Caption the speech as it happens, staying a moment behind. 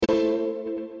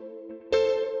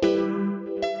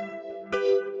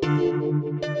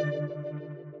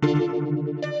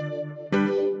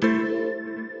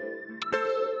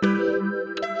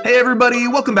everybody,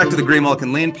 welcome back to the Grey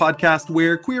Malkin Lane podcast,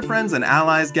 where queer friends and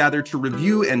allies gather to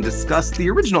review and discuss the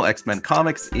original X-Men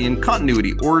comics in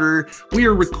continuity order. We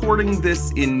are recording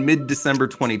this in mid-December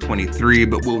 2023,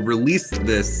 but we'll release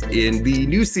this in the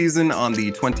new season on the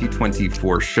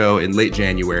 2024 show in late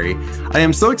January. I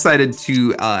am so excited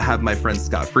to have my friends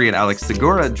Scott Free and Alex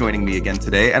Segura joining me again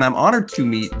today, and I'm honored to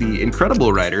meet the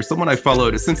incredible writer, someone I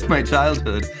followed since my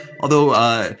childhood, although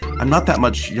I'm not that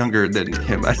much younger than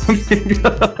him, I don't think.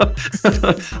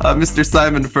 Mr.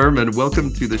 Simon Furman,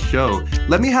 welcome to the show.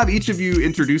 Let me have each of you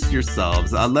introduce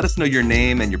yourselves. Let us know your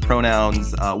name and your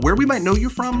pronouns, where we might know you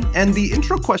from. And the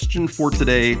intro question for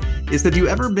today is, have you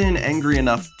ever been angry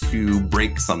enough to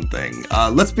break something?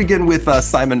 Let's begin with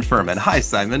Simon Furman. Hi,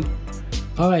 Simon.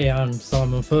 Hi, I'm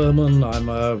Simon Furman. I'm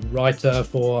a writer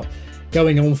for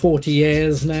going on 40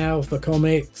 years now for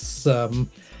comics.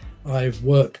 I've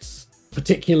worked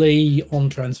particularly on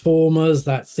Transformers.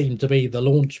 That seemed to be the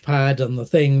launch pad and the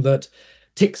thing that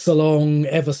ticks along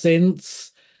ever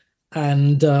since.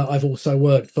 And I've also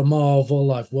worked for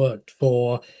Marvel. I've worked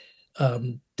for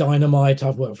Dynamite.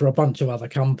 I've worked for a bunch of other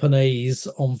companies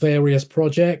on various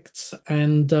projects.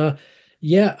 And I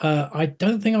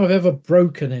don't think I've ever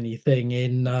broken anything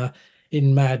in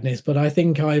Madness, but I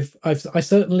think I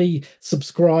certainly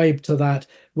subscribe to that.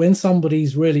 When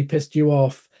somebody's really pissed you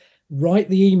off, write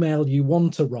the email you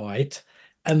want to write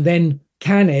and then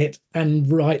can it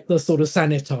and write the sort of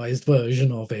sanitized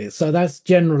version of it. So that's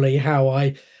generally how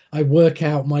I work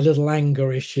out my little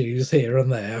anger issues here and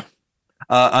there.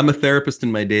 I'm a therapist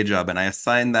in my day job, and I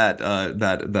assign that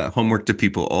homework to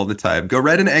people all the time. Go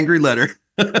write an angry letter,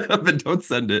 but don't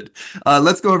send it.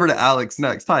 Let's go over to Alex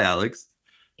next. Hi, Alex.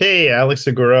 Hey, Alex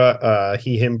Segura,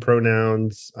 he, him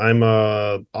pronouns. I'm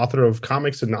a author of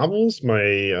comics and novels.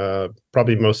 My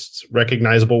probably most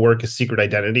recognizable work is Secret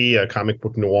Identity, a comic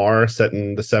book noir set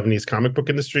in the 70s comic book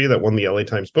industry that won the LA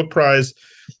Times Book Prize.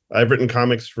 I've written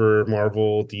comics for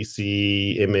Marvel,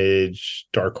 DC, Image,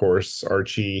 Dark Horse,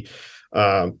 Archie.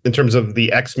 In terms of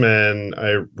the X-Men,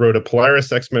 I wrote a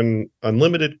Polaris X-Men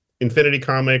Unlimited Infinity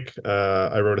comic.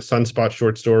 I wrote a Sunspot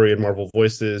short story in Marvel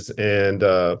Voices, and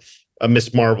a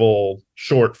Miss Marvel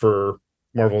short for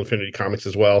Marvel Infinity Comics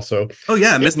as well. So,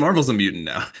 Miss Marvel's a mutant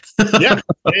now.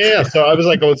 yeah. So I was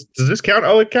like, "Oh, does this count?"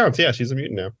 Oh, it counts. Yeah, she's a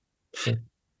mutant now.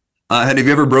 Have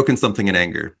you ever broken something in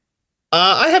anger?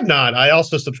 I have not. I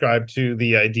also subscribe to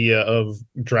the idea of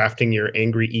drafting your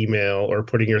angry email or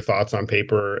putting your thoughts on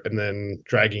paper and then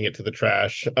dragging it to the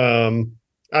trash. I'm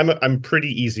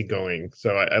pretty easygoing,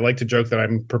 so I like to joke that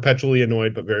I'm perpetually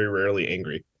annoyed but very rarely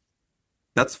angry.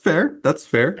 That's fair.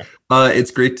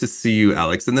 It's great to see you,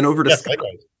 Alex. And then over to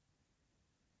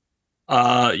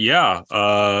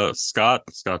Scott.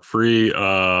 Scott Free.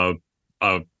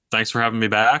 Thanks for having me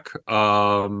back.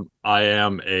 I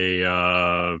am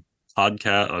a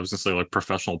podcast. I was gonna say like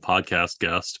professional podcast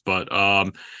guest, but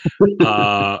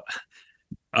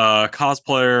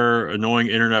cosplayer, annoying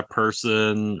internet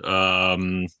person.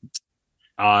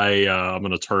 I'm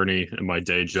an attorney in my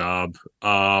day job.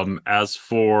 As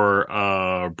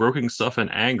for broken stuff in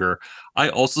anger, I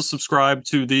also subscribe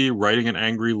to the writing an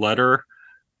angry letter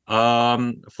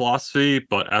philosophy,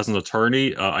 but as an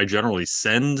attorney, I generally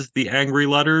send the angry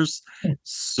letters.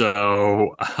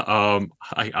 So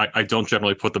I don't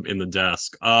generally put them in the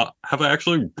desk. Have I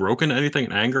actually broken anything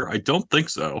in anger? I don't think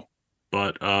so.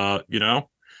 But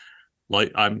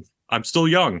like I'm still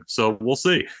young, so we'll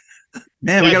see.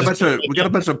 Man, we got a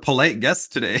bunch of polite guests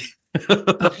today.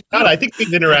 God, I think we've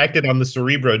interacted on the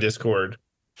Cerebro Discord.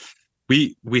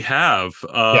 We have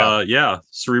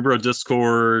Cerebro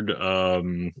Discord.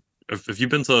 Have you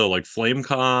been to like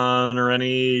FlameCon or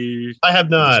any? I have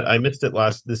not. I missed it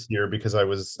this year because I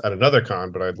was at another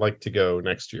con, but I'd like to go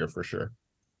next year for sure.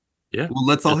 Yeah. Well,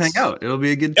 let's all hang out. It'll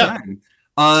be a good time.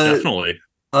 Definitely.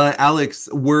 Alex,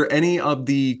 were any of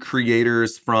the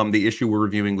creators from the issue we're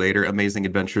reviewing later, Amazing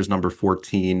Adventures number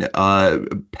 14,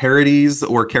 parodies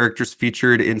or characters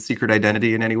featured in Secret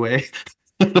Identity in any way?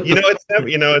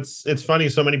 It's funny.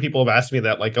 So many people have asked me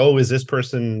that, like, oh, is this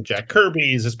person Jack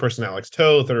Kirby? Is this person Alex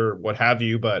Toth or what have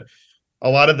you? But a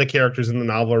lot of the characters in the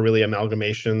novel are really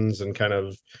amalgamations and kind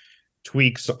of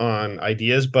tweaks on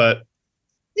ideas. But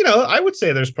I would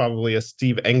say there's probably a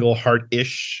Steve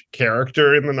Englehart-ish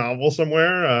character in the novel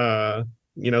somewhere.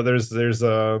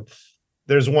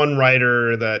 There's one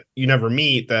writer that you never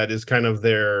meet that is kind of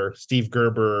their Steve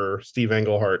Gerber, Steve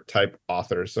Englehart type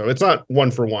author. So it's not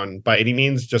one for one by any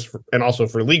means, and also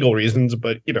for legal reasons,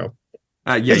 but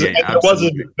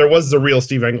Absolutely. There was the real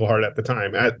Steve Englehart at the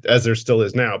time, as there still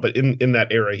is now. But in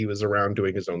that era, he was around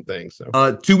doing his own thing.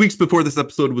 So 2 weeks before this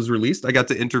episode was released, I got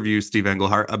to interview Steve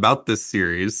Englehart about this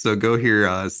series. So go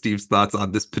hear Steve's thoughts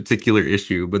on this particular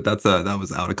issue. But that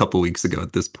was out a couple weeks ago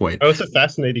at this point. oh, it's a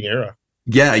fascinating era.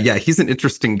 Yeah, he's an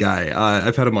interesting guy.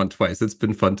 I've had him on twice. It's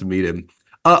been fun to meet him.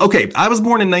 Okay, I was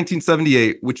born in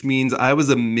 1978, which means I was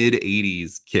a mid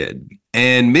 80s kid.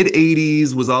 And mid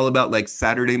 80s was all about like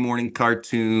Saturday morning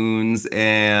cartoons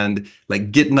and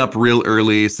like getting up real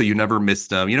early so you never missed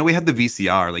them. We had the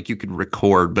VCR, like you could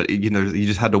record, but you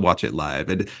just had to watch it live.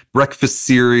 And breakfast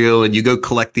cereal, and you go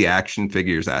collect the action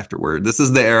figures afterward. This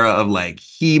is the era of like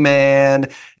He-Man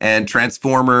and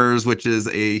Transformers, which is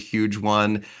a huge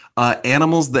one.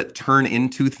 Animals that turn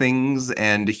into things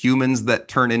and humans that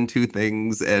turn into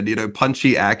things, and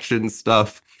punchy action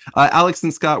stuff. Alex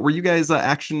and Scott, were you guys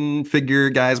action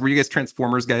figure guys? Were you guys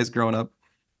Transformers guys growing up?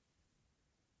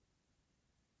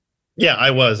 Yeah, I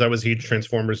was. I was a huge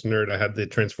Transformers nerd. I had the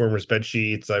Transformers bed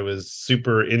sheets. I was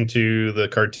super into the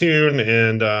cartoon,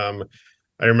 and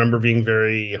I remember being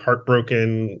very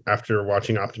heartbroken after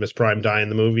watching Optimus Prime die in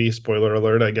the movie. Spoiler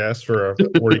alert, I guess, for a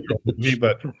 40-year-old movie.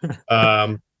 But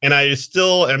and I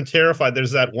still am terrified.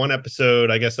 There's that one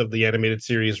episode, I guess, of the animated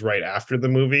series right after the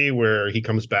movie where he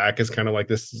comes back as kind of like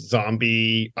this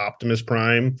zombie Optimus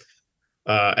Prime,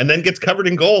 and then gets covered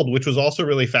in gold, which was also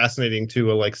really fascinating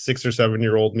to a like 6 or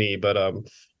 7-year-old me. But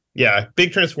yeah,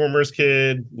 big Transformers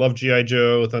kid, love G.I.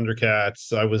 Joe,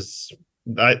 Thundercats.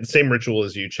 Same ritual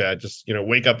as you, Chad. Just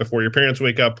wake up before your parents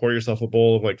wake up, pour yourself a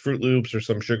bowl of like Fruit Loops or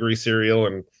some sugary cereal,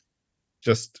 and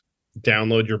just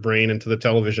download your brain into the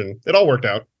television. It all worked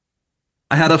out.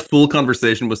 I had a full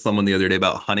conversation with someone the other day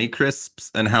about Honey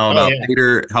Crisps and how Oh about yeah.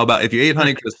 later, how about if you ate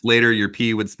Honey Crisp later, your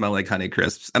pee would smell like Honey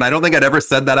Crisps. And I don't think I'd ever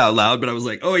said that out loud, but I was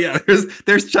like, oh yeah,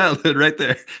 there's childhood right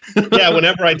there. Yeah,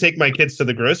 whenever I take my kids to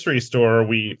the grocery store,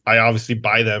 I obviously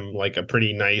buy them like a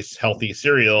pretty nice, healthy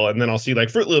cereal, and then I'll see like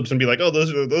Fruit Loops and be like, oh,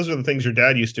 those are the things your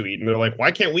dad used to eat, and they're like,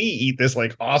 why can't we eat this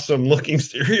like awesome looking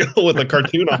cereal with a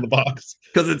cartoon on the box?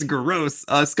 Because it's gross.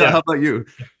 Scott, Yeah. how about you?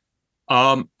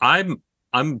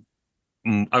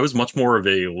 I was much more of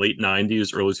a late 90s,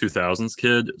 early 2000s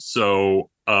kid. So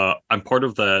I'm part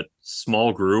of that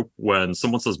small group. When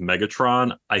someone says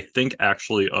Megatron, I think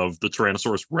actually of the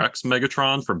Tyrannosaurus Rex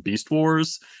Megatron from Beast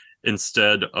Wars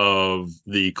instead of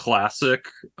the classic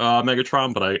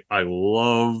Megatron. But I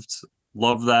loved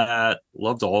that,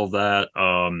 loved all of that.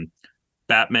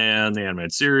 Batman, the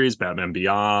animated series, Batman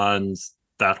Beyond,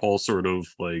 that whole sort of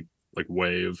like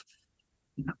wave.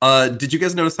 Did you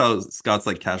guys notice how Scott's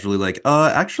like casually like,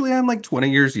 actually I'm like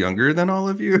 20 years younger than all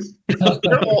of you?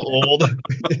 They're all old.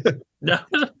 Yeah.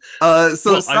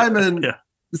 So Well, Simon, yeah.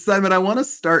 Simon, I want to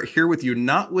start here with you,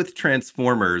 not with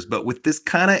Transformers, but with this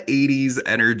kind of 80s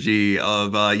energy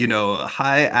of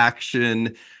high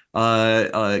action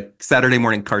Saturday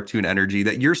morning cartoon energy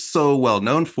that you're so well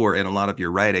known for in a lot of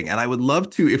your writing. And I would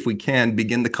love to, if we can,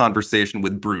 begin the conversation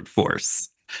with brute force.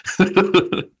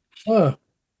 Oh,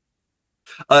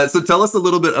 So tell us a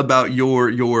little bit about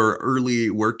your early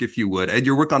work, if you would, and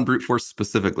your work on brute force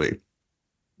specifically.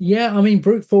 yeah, I mean,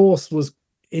 brute force was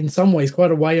in some ways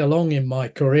quite a way along in my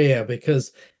career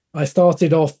because I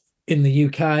started off in the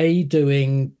UK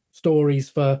doing stories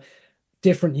for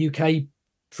different UK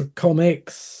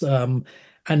comics,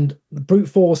 and brute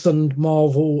force and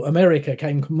Marvel America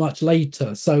came much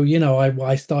later. So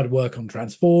I started work on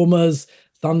Transformers,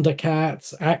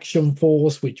 Thundercats, Action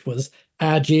Force, which was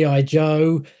our G.I.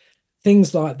 Joe,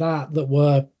 things like that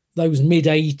were those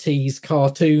mid-80s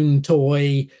cartoon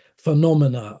toy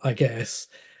phenomena, I guess.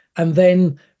 And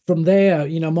then from there,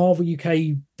 Marvel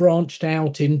UK branched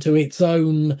out into its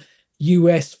own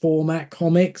US format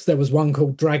comics. There was one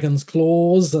called Dragon's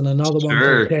Claws and another one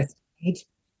Sure. called Death Head.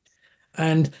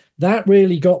 And that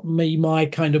really got me my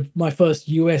first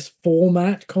US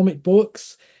format comic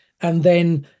books. And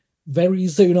then very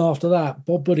soon after that,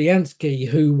 Bob Budiansky,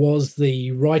 who was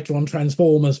the writer on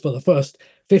Transformers for the first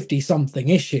 50-something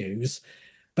issues,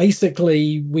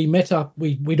 basically we met up,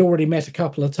 we'd already met a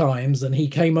couple of times, and he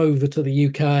came over to the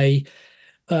UK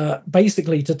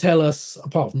basically to tell us,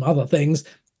 apart from other things,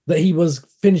 that he was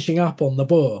finishing up on the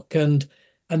book, and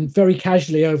very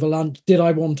casually over lunch, did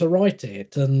I want to write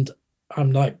it? And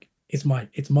I'm like, it's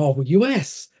Marvel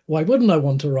US. Why wouldn't I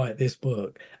want to write this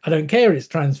book? I don't care it's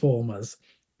Transformers.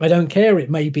 I don't care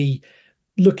it may be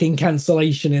looking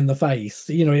cancellation in the face.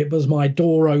 It was my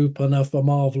door opener for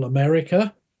Marvel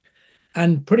America.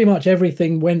 And pretty much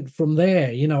everything went from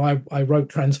there. I wrote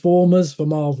Transformers for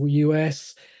Marvel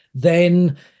US.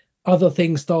 Then other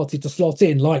things started to slot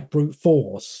in, like Brute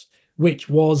Force, which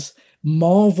was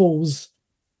Marvel's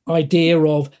idea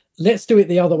of let's do it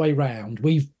the other way round.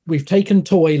 We've taken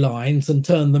toy lines and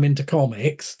turned them into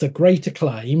comics to great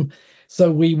acclaim.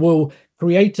 So we will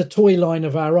create a toy line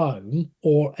of our own,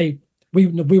 or we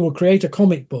will create a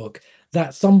comic book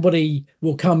that somebody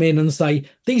will come in and say,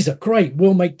 these are great,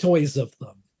 we'll make toys of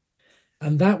them.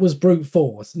 And that was Brute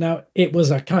Force. Now, it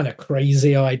was a kind of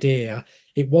crazy idea.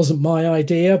 It wasn't my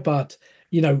idea, but,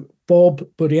 Bob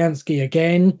Budiansky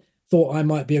again thought I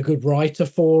might be a good writer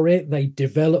for it. They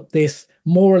developed this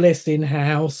more or less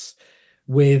in-house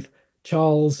with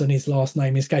Charles, and his last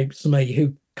name escapes me,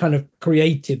 who kind of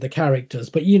created the characters.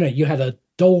 But, you had a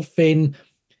dolphin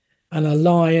and a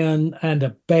lion and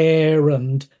a bear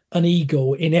and an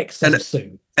eagle in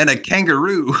exosuit. And a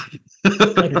kangaroo.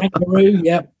 A kangaroo,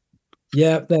 yep.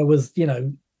 Yeah, there was,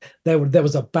 there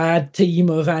was a bad team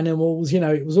of animals.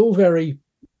 It was all very,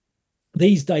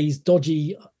 these days,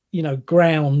 dodgy,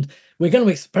 ground. We're going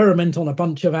to experiment on a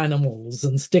bunch of animals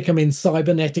and stick them in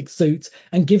cybernetic suits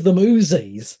and give them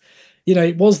Uzis.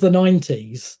 It was the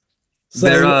 90s.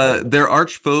 So their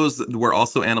arch foes were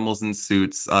also animals in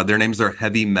suits. Their names are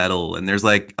Heavy Metal, and there's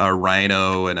like a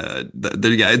rhino and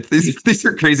these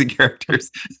are crazy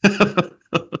characters.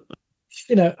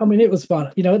 It was fun.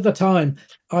 At the time,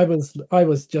 I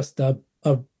was just a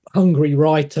hungry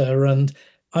writer, and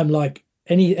I'm like,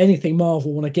 anything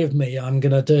Marvel want to give me, I'm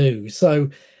gonna do. So,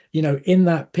 in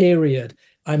that period,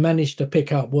 I managed to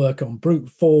pick up work on Brute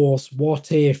Force,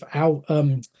 What If,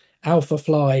 Alpha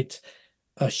Flight,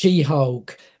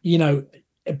 She-Hulk.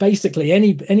 Basically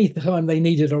any time they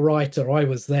needed a writer, I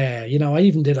was there. I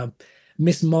even did a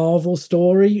Miss Marvel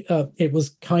story. It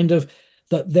was kind of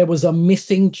that there was a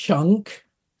missing chunk.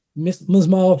 Miss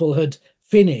Marvel had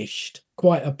finished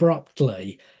quite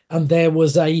abruptly, and there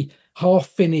was a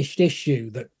half-finished issue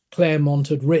that Claremont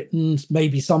had written.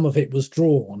 Maybe some of it was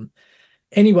drawn.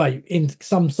 Anyway, in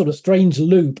some sort of strange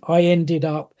loop, I ended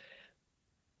up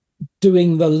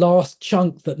doing the last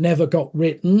chunk that never got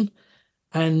written,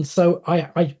 and so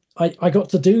I got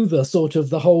to do the sort of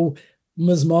the whole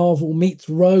Ms. Marvel meets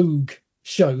Rogue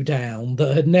showdown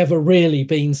that had never really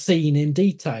been seen in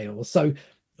detail. So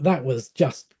that was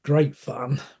just great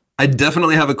fun. I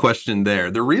definitely have a question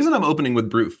there. The reason I'm opening with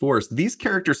Brute Force, these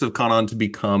characters have gone on to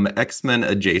become X-Men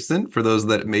adjacent, for those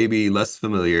that may be less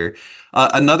familiar.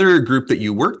 Another group that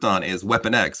you worked on is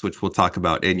Weapon X, which we'll talk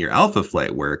about in your Alpha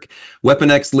Flight work.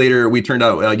 Weapon X later, we turned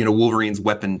out, Wolverine's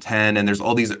Weapon 10, and there's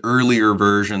all these earlier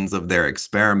versions of their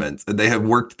experiments. They have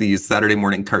worked these Saturday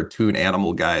morning cartoon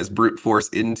animal guys, Brute Force,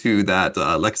 into that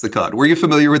lexicon. Were you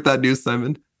familiar with that news,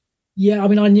 Simon? Yeah,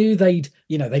 I knew they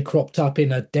cropped up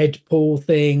in a Deadpool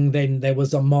thing. Then there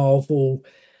was a Marvel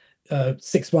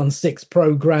 616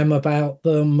 program about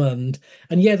them, and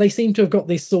yeah, they seem to have got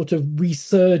this sort of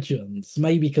resurgence,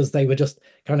 maybe because they were just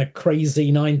kind of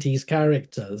crazy 90s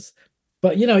characters.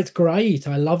 But it's great.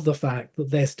 I love the fact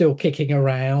that they're still kicking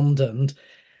around, and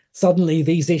suddenly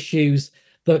these issues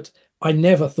that I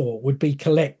never thought would be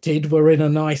collected were in a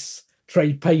nice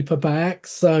trade paperback.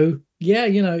 So yeah,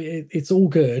 it's all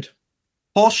good.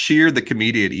 Paul Scheer, the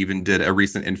comedian, even did a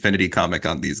recent Infinity comic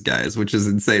on these guys, which is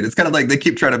insane. It's kind of like they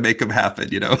keep trying to make them happen,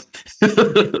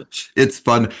 It's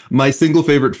fun. My single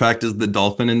favorite fact is the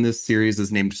dolphin in this series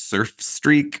is named Surf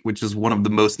Streak, which is one of the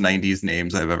most 90s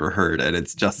names I've ever heard, and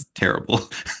it's just terrible.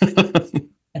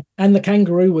 And the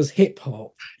kangaroo was hip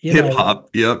hop. Hip hop.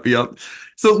 Yep.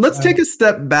 So let's take a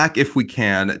step back if we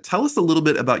can. Tell us a little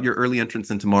bit about your early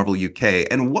entrance into Marvel UK,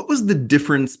 and what was the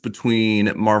difference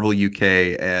between Marvel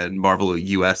UK and Marvel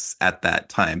US at that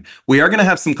time? We are going to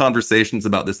have some conversations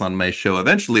about this on my show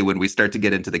eventually when we start to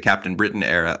get into the Captain Britain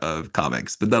era of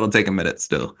comics, but that'll take a minute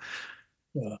still.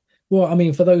 Yeah. Well,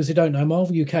 for those who don't know,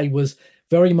 Marvel UK was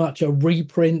very much a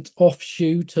reprint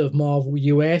offshoot of Marvel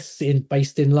US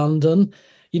based in London.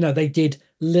 They did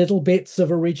little bits of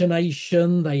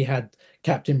origination. They had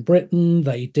Captain Britain.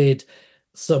 They did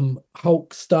some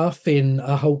Hulk stuff in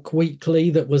a Hulk Weekly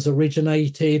that was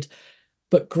originated.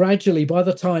 But gradually, by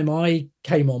the time I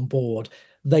came on board,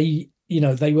 we'd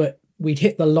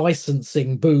hit the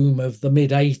licensing boom of the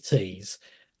mid 80s.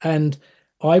 And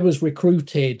I was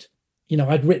recruited,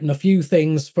 I'd written a few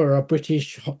things for a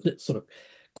British sort of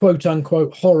quote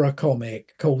unquote horror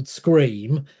comic called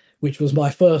Scream, which was my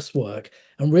first work.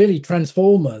 And really,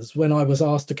 Transformers, when I was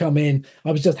asked to come in,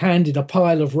 I was just handed a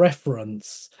pile of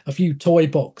reference, a few toy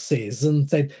boxes, and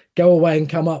said, go away and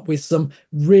come up with some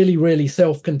really, really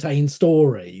self-contained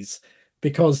stories,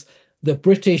 because the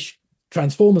British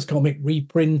Transformers comic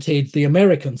reprinted the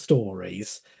American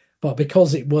stories. But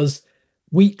because it was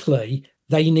weekly,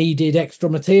 they needed extra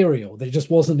material. There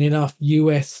just wasn't enough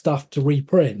US stuff to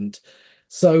reprint.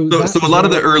 So So a that's lot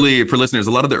of the where, early, for listeners,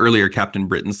 a lot of the earlier Captain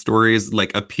Britain stories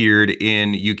like appeared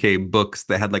in UK books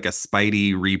that had like a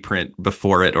Spidey reprint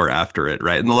before it or after it,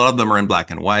 right? And a lot of them are in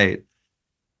black and white.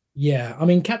 yeah, I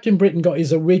mean, Captain Britain got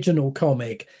his original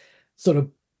comic sort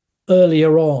of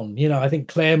earlier on. I think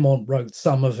Claremont wrote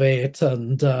some of it,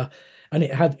 and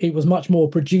it was much more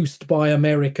produced by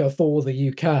America for the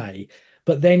UK.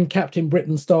 But then Captain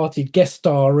Britain started guest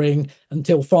starring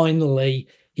until finally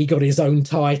he got his own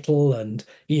title, and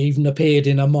he even appeared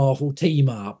in a Marvel team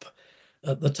up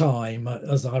at the time,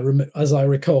 as I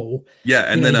recall.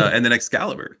 Yeah, You know, he got and then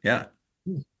Excalibur. Yeah.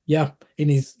 yeah, in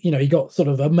his, he got sort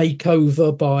of a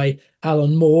makeover by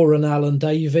Alan Moore and Alan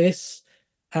Davis,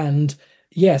 and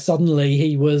yeah, suddenly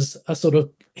he was a sort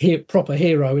of proper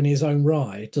hero in his own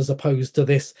right, as opposed to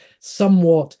this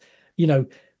somewhat, you know,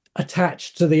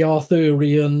 attached to the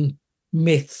Arthurian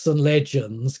myths and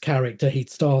legends character he'd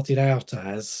started out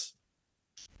as.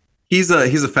 He's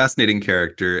a fascinating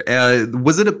character.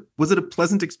 Was it a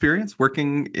pleasant experience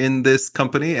working in this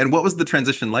company? And what was the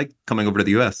transition like coming over to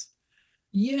the US?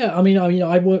 Yeah,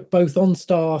 I worked both on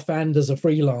staff and as a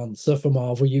freelancer for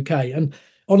Marvel UK, and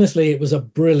honestly, it was a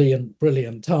brilliant,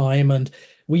 brilliant time. And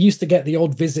we used to get the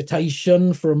odd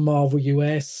visitation from Marvel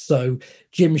US, so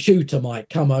Jim Shooter might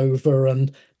come over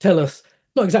and tell us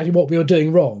not exactly what we were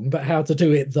doing wrong, but how to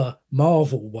do it the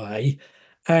Marvel way.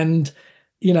 And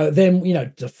then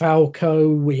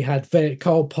DeFalco, we had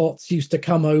Carl Potts used to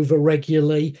come over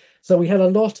regularly, so we had a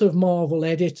lot of Marvel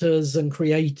editors and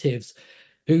creatives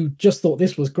who just thought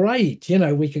this was great.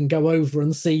 We can go over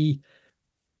and see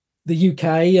the UK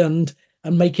and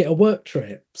make it a work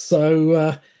trip.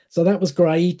 So that was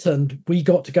great, and we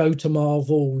got to go to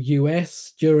Marvel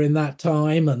US during that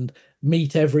time and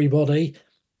meet everybody.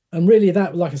 And really,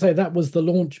 that, like I say, that was the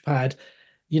launch pad.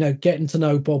 Getting to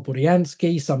know Bob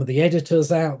Budiansky, some of the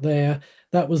editors out there.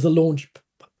 That was the launch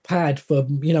pad for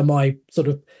my sort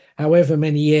of however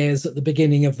many years at the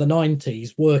beginning of the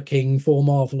 90s working for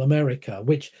Marvel America,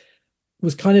 which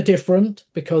was kind of different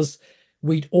because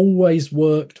we'd always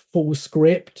worked full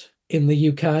script in the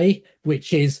UK,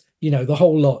 which is, the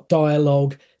whole lot,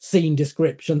 dialogue, scene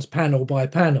descriptions, panel by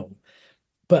panel.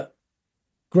 But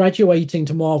graduating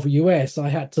to Marvel US, I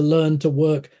had to learn to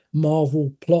work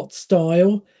Marvel plot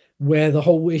style, where the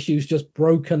whole issue is just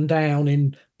broken down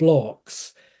in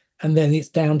blocks. And then it's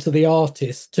down to the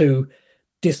artist to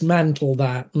dismantle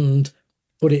that and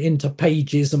put it into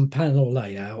pages and panel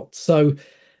layout. So,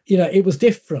 it was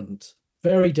different,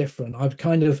 very different. I've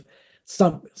kind of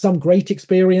some great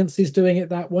experiences doing it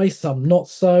that way, some not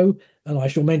so. And I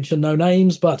shall mention no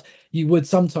names, but you would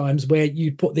sometimes where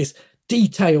you'd put this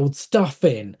detailed stuff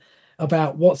in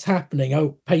about what's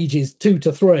happening, pages 2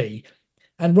 to 3,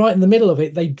 and right in the middle of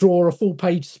it, they draw a full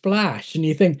page splash, and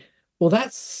you think, well,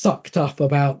 that's sucked up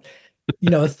about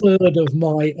a third of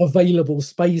my available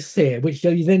space here, which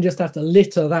you then just have to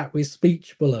litter that with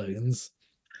speech balloons.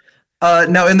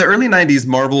 Now, in the early 90s,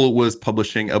 Marvel was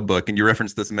publishing a book, and you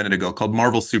referenced this a minute ago, called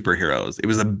Marvel Superheroes. It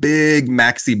was a big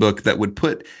maxi book that would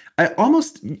put, I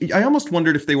almost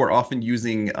wondered if they were often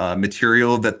using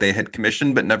material that they had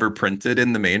commissioned but never printed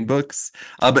in the main books.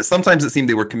 But sometimes it seemed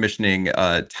they were commissioning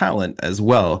talent as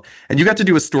well. And you got to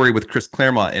do a story with Chris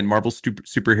Claremont in Marvel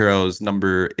Superheroes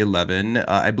number 11.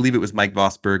 I believe it was Mike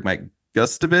Vosberg, Mike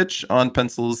Gustovich on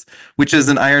pencils, which is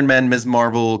an Iron Man, Ms.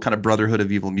 Marvel kind of Brotherhood of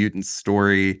Evil Mutants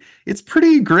story. It's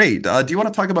pretty great. Do you want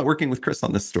to talk about working with Chris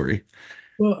on this story?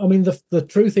 Well, I mean, the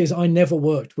truth is, I never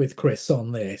worked with Chris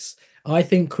on this. I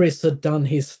think Chris had done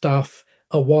his stuff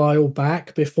a while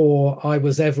back before I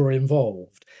was ever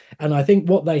involved. And I think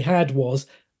what they had was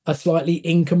a slightly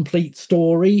incomplete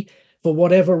story. For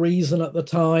whatever reason at the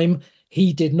time,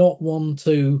 he did not want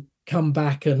to come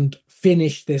back and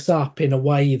finish this up in a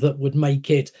way that would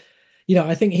make it,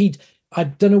 I think I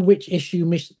don't know which issue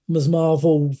Ms.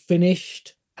 Marvel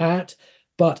finished at,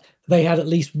 but they had at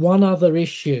least one other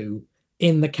issue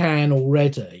in the can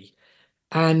already,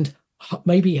 and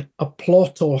maybe a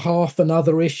plot or half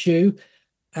another issue.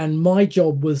 And my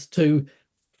job was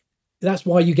that's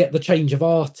why you get the change of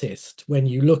artist when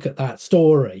you look at that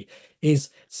story,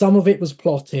 is some of it was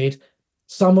plotted,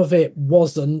 some of it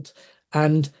wasn't,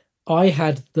 and I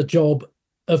had the job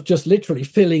of just literally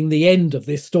filling the end of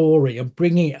this story and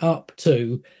bringing it up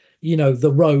to,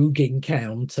 the Rogue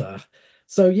encounter.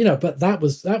 So, but that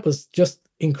was just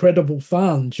incredible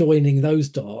fun joining those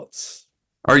dots.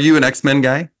 Are you an X-Men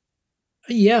guy?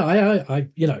 Yeah,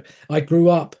 I grew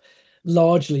up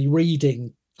largely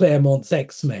reading Claremont's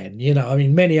X-Men,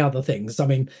 many other things.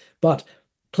 But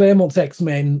Claremont's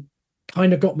X-Men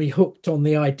kind of got me hooked on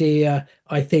the idea,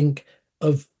 I think,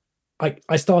 of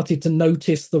I started to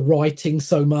notice the writing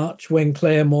so much when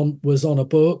Claremont was on a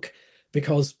book,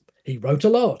 because he wrote a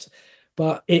lot,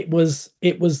 but it was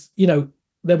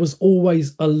there was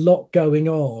always a lot going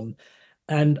on.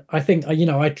 And I think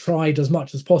I tried as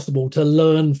much as possible to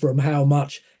learn from how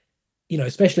much,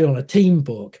 especially on a team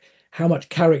book, how much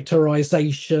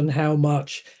characterization, how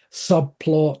much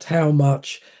subplot, how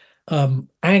much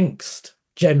angst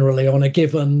generally on a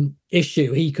given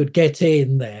issue he could get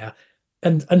in there,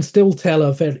 and still tell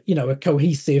a very, a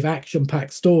cohesive,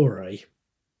 action-packed story.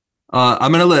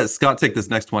 I'm gonna let Scott take this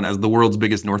next one as the world's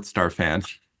biggest North Star fan.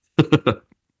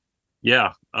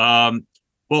 Yeah.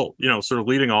 Well, sort of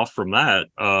leading off from that,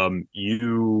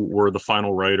 you were the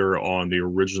final writer on the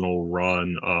original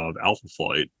run of Alpha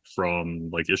Flight from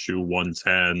like issue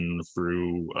 110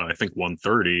 through I think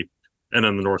 130, and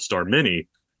then the North Star Mini.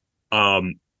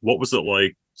 What was it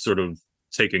like sort of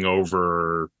taking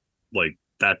over like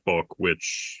that book,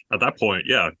 which at that point,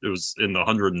 yeah, it was in the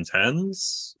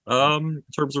 110s in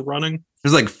terms of running.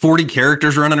 There's like 40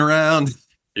 characters running around.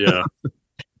 Yeah.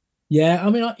 Yeah, I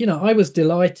mean, I was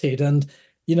delighted, and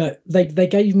they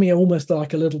gave me almost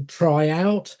like a little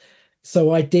tryout.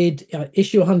 So I did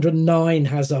issue 109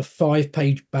 has a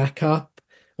 5-page backup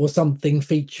or something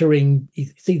featuring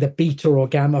it's either beta or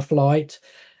gamma flight,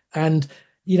 and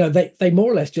they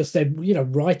more or less just said,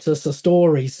 write us a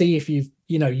story, see if you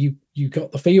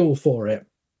got the feel for it.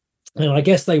 And I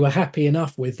guess they were happy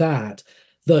enough with that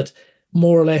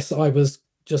more or less I was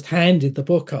just handed the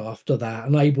book after that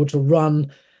and able to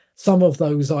run some of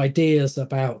those ideas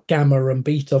about gamma and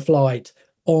beta flight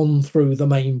on through the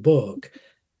main book.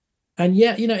 And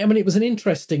yeah, I mean, it was an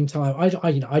interesting time.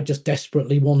 I just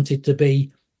desperately wanted to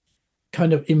be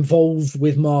kind of involved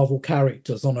with Marvel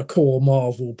characters on a core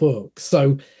Marvel book.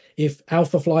 So if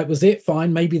Alpha Flight was it,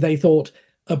 fine. Maybe they thought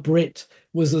a Brit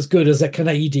was as good as a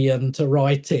Canadian to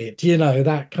write it,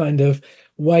 that kind of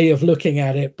way of looking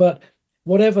at it. But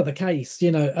whatever the case,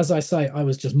 as I say, I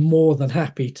was just more than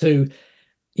happy to,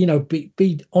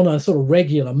 be on a sort of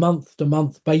regular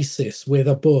month-to-month basis with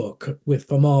a book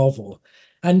for Marvel.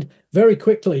 And very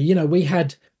quickly, we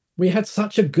had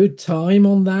such a good time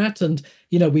on that. And,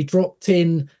 we dropped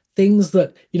in things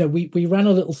that, we ran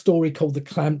a little story called The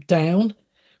Clampdown,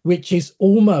 which is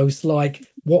almost like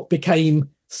what became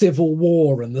Civil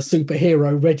War and the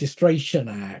Superhero Registration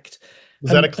Act.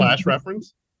 Is that a Clash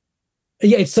reference?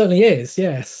 Yeah, it certainly is.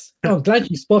 Yes. Oh, I'm glad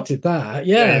you spotted that.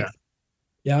 Yeah.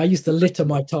 Yeah, I used to litter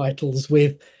my titles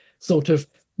with sort of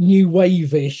new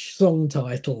wave-ish song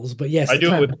titles, but yes, I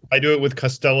do it with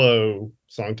Costello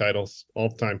song titles all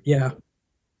the time. Yeah.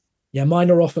 Yeah, mine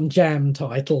are often jam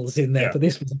titles in there, Yeah. but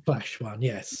this was a Flash one,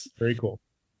 yes. Very cool.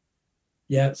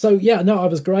 Yeah, so yeah, no, I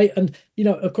was great. And,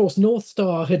 of course, North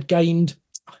Star had gained,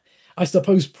 I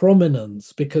suppose,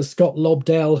 prominence because Scott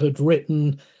Lobdell had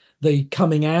written the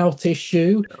coming out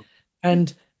issue. Yeah.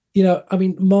 And, I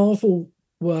mean, Marvel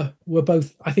were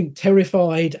both, I think,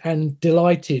 terrified and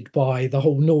delighted by the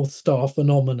whole North Star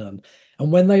phenomenon.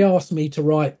 And when they asked me to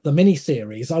write the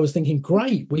miniseries, I was thinking,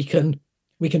 great, we can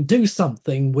do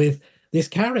something with this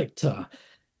character.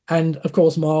 And of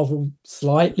course, Marvel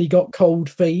slightly got cold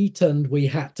feet, and we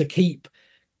had to keep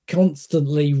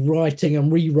constantly writing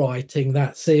and rewriting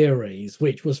that series,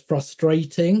 which was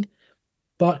frustrating.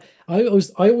 But I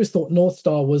always thought North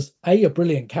Star was a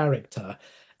brilliant character,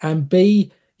 and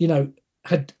B,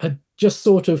 had just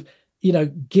sort of,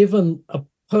 given a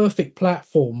perfect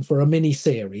platform for a mini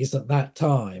series at that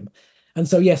time. And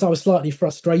so, yes, I was slightly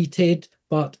frustrated,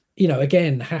 but,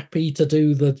 again, happy to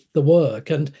do the work.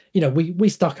 And, we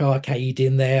stuck Arcade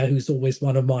in there, who's always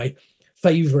one of my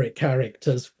favorite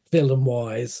characters, villain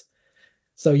wise.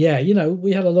 So yeah,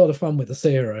 we had a lot of fun with the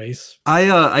series.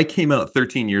 I came out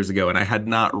 13 years ago and I had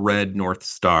not read North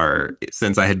Star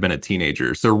since I had been a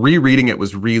teenager. So rereading it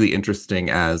was really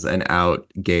interesting as an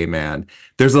out gay man.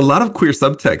 There's a lot of queer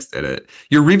subtext in it.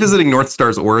 You're revisiting North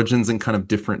Star's origins in kind of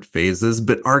different phases,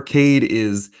 but Arcade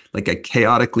is like a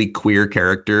chaotically queer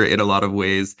character in a lot of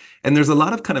ways. And there's a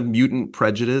lot of kind of mutant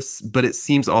prejudice, but it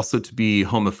seems also to be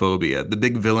homophobia. The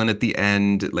big villain at the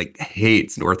end like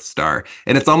hates North Star.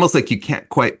 And it's almost like you can't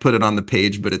quite put it on the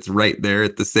page, but it's right there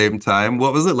at the same time.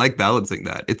 What was it like balancing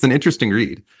that? It's an interesting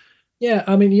read. Yeah,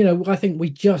 I mean, I think we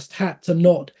just had to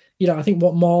not, I think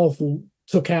what Marvel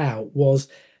took out was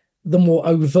the more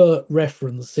overt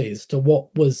references to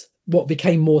what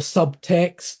became more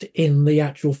subtext in the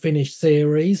actual finished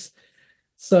series.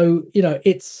 So, it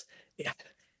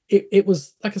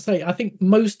was, like I say, I think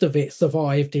most of it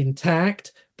survived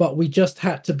intact, but we just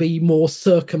had to be more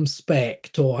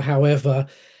circumspect, or however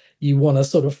you want to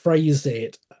sort of phrase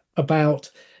it, about,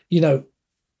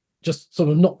 just sort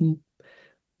of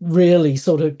really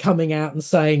sort of coming out and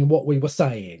saying what we were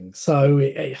saying. So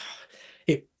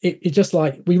it just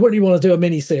like, we really want to do a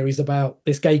mini series about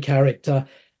this gay character,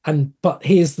 but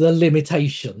here's the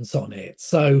limitations on it.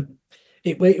 So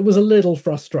it was a little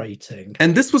frustrating.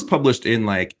 And this was published in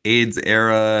like AIDS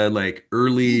era, like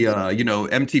early,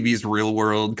 MTV's Real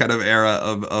World kind of era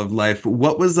of life.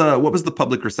 What was the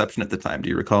public reception at the time? Do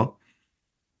you recall?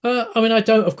 I mean, I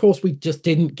don't, of course, we just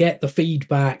didn't get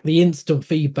the instant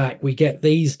feedback we get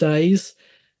these days.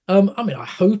 I mean, I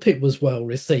hope it was well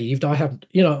received. I haven't,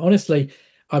 honestly,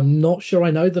 I'm not sure.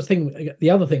 I know the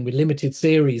other thing with limited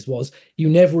series was you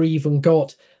never even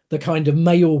got the kind of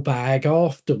mailbag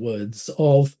afterwards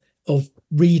of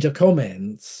reader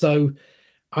comments. So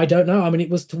I don't know. I mean, it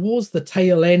was towards the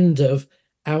tail end of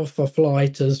Alpha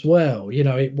Flight as well.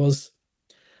 It was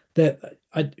that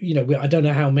I don't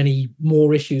know how many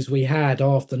more issues we had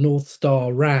after North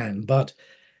Star ran, but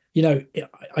I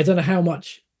don't know how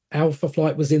much Alpha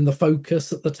Flight was in the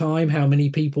focus at the time, how many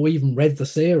people even read the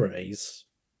series.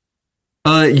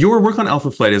 Your work on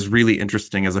Alpha Flight is really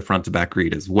interesting as a front to back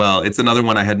read as well. It's another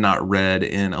one I had not read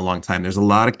in a long time. There's a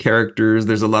lot of characters.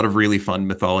 There's a lot of really fun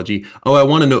mythology. Oh, I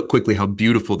want to note quickly how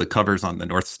beautiful the covers on the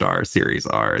North Star series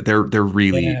are. They're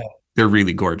really Yeah. they're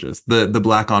really gorgeous. The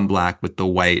black on black with the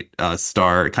white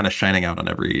star kind of shining out on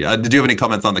every. Did you have any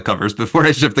comments on the covers before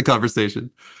I shift the conversation?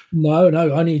 No,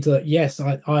 I need to. Yes,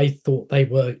 I thought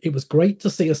it was great to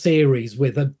see a series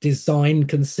with a design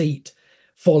conceit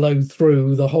followed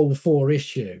through the whole four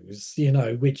issues,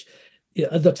 which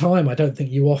at the time I don't think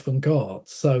you often got.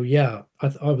 So yeah,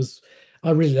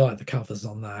 I really like the covers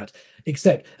on that.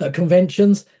 Except at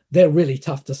conventions, they're really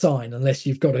tough to sign unless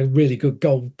you've got a really good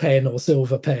gold pen or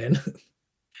silver pen.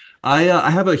 I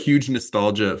have a huge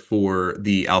nostalgia for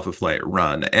the Alpha Flight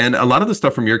run, and a lot of the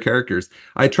stuff from your characters.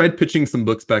 I tried pitching some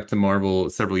books back to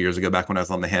Marvel several years ago, back when I was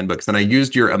on the handbooks, and I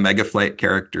used your Omega Flight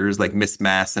characters like Miss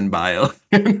Mass and Bile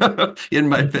in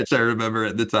my pitch. I remember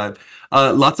at the time.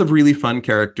 Lots of really fun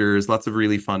characters, lots of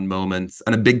really fun moments,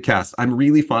 and a big cast. I'm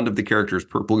really fond of the characters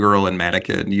Purple Girl and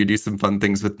Mannequin. You do some fun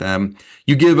things with them.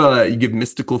 You give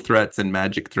mystical threats and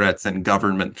magic threats and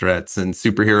government threats and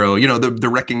superhero. The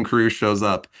Wrecking Crew shows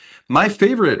up. My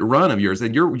favorite run of yours,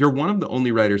 and you're one of the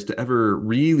only writers to ever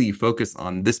really focus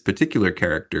on this particular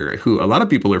character, who a lot of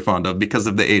people are fond of because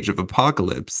of the Age of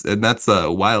Apocalypse, and that's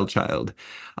Wild Child.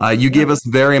 You gave us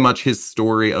very much his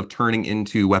story of turning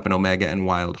into Weapon Omega and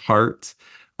Wild Heart.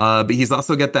 But he's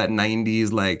also got that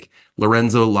 90s like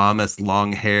Lorenzo Lamas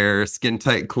long hair, skin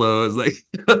tight clothes. Like,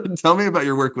 tell me about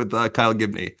your work with Kyle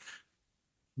Gibney.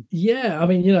 Yeah, I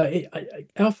mean,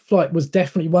 Alpha Flight was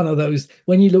definitely one of those.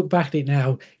 When you look back at it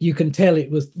now, you can tell it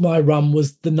was my run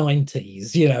was the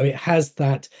 90s. It has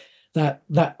that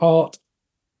art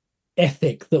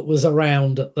ethic that was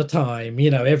around at the time.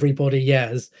 Everybody,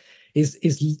 yes,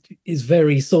 is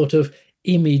very sort of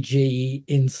imagey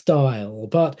in style.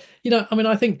 But I mean,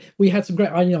 I think we had some great.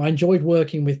 I enjoyed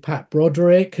working with Pat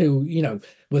Broderick, who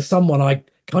was someone I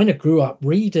kind of grew up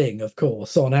reading, of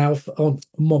course, on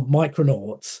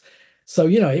Micronauts. So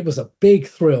it was a big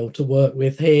thrill to work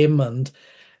with him. And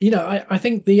I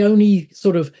think the only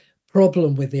sort of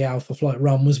problem with the Alpha Flight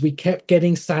run was we kept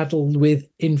getting saddled with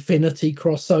Infinity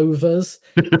crossovers.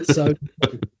 So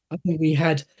I think we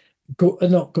had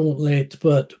not Gauntlet,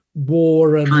 but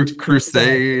War and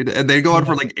Crusade, and they go on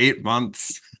for like 8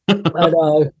 months. I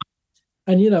know.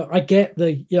 And I get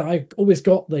I always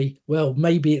got well,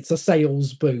 maybe it's a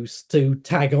sales boost to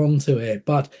tag onto it,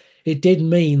 but it did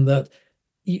mean that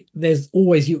there's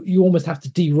always you almost have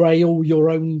to derail your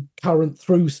own current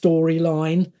through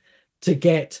storyline to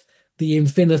get the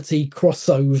Infinity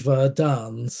crossover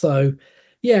done. So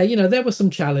yeah, there were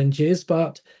some challenges,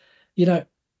 but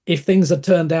if things had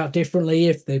turned out differently,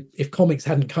 if comics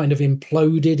hadn't kind of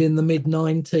imploded in the mid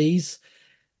 90s,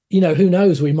 who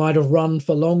knows, we might have run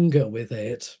for longer with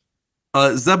it.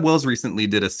 Zeb Wells recently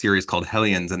did a series called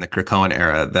Hellions in the Krakoan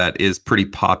era that is pretty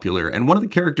popular. And one of the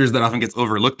characters that often gets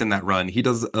overlooked in that run, he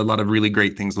does a lot of really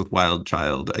great things with Wild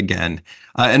Child again,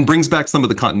 and brings back some of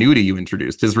the continuity you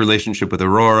introduced, his relationship with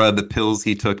Aurora, the pills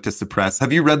he took to suppress.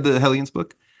 Have you read the Hellions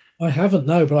book? I haven't,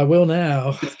 no, but I will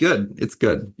now. It's good. It's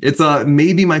good. It's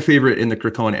maybe my favorite in the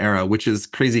Krakoan era, which is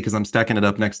crazy because I'm stacking it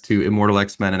up next to Immortal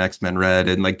X-Men and X-Men Red,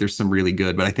 and like there's some really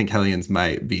good, but I think Hellions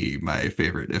might be my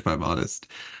favorite if I'm honest.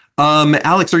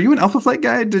 Alex, are you an Alpha Flight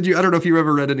guy? I don't know if you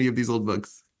ever read any of these old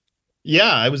books.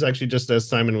 Yeah, I was actually, just as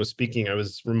Simon was speaking, I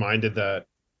was reminded that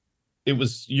it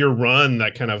was your run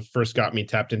that kind of first got me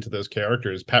tapped into those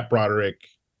characters. Pat Broderick,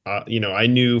 I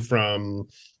knew from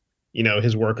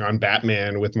his work on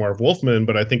Batman with Marv Wolfman,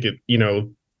 but I think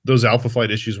those Alpha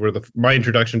Flight issues were my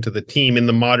introduction to the team in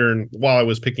the modern, while I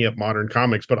was picking up modern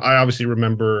comics. But I obviously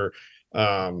remember,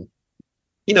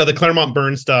 the Claremont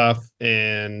Burns stuff,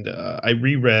 and I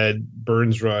reread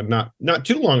Burns' run not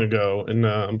too long ago,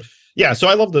 and so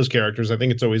I love those characters. I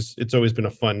think it's always been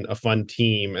a fun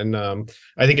team, and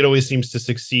I think it always seems to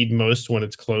succeed most when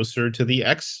it's closer to the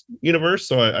X universe.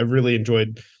 So I really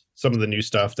enjoyed some of the new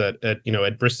stuff that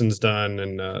Ed Brisson's done,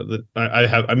 and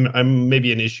I'm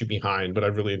maybe an issue behind, but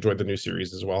I've really enjoyed the new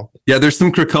series as well. Yeah, there's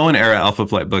some Krakoan era Alpha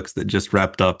Flight books that just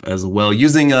wrapped up as well,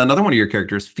 using another one of your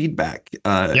characters, Feedback, in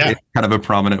kind of a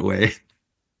prominent way.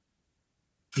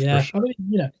 Yeah, sure.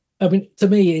 I mean, to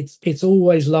me, it's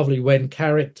always lovely when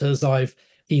characters I've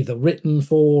either written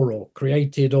for or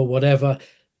created or whatever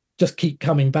just keep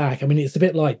coming back. I mean, it's a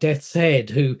bit like Death's Head,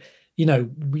 who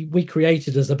we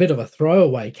created as a bit of a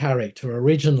throwaway character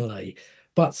originally,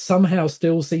 but somehow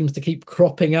still seems to keep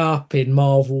cropping up in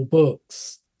Marvel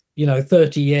books,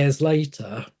 30 years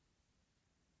later.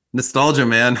 Nostalgia,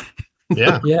 man.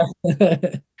 Yeah. Yeah.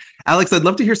 Alex, I'd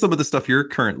love to hear some of the stuff you're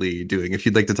currently doing, if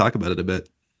you'd like to talk about it a bit.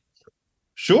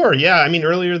 Sure. Yeah. I mean,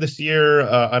 earlier this year,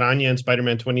 Aranya and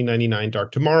Spider-Man 2099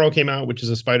 Dark Tomorrow came out, which is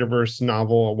a Spider-Verse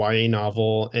novel, a YA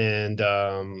novel. And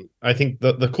I think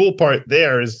the cool part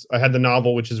there is I had the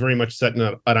novel, which is very much set in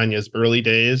Aranya's early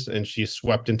days, and she's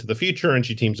swept into the future, and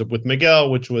she teams up with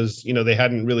Miguel, which was, they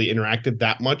hadn't really interacted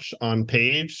that much on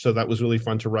page. So that was really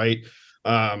fun to write.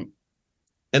 And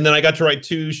then I got to write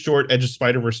 2 short Edge of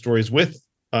Spider-Verse stories with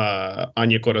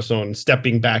Anya Corazon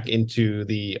stepping back into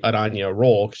the Aranya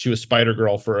role. She was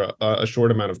Spider-Girl for a short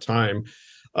amount of time.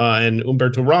 And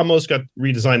Humberto Ramos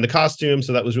redesigned the costume,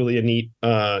 so that was really a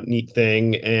neat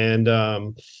thing. And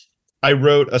I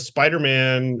wrote a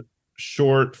Spider-Man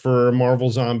short for Marvel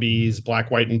Zombies Black,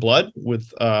 White, and Blood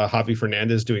with Javi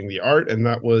Fernandez doing the art. And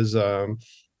that was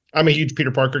I'm a huge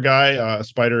Peter Parker guy, a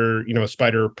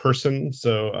spider person.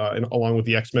 So, and along with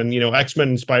the X-Men, X-Men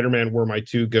and Spider-Man were my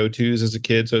 2 go-tos as a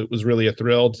kid. So it was really a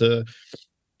thrill to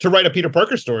write a Peter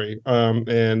Parker story.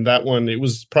 And that one, it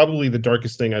was probably the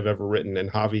darkest thing I've ever written. And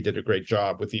Javi did a great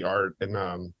job with the art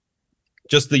and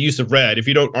just the use of red. If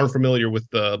you aren't familiar with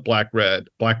the black,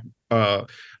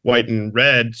 white, and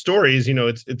red stories,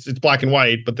 it's black and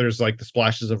white, but there's like the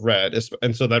splashes of red.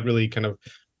 And so that really kind of,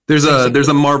 there's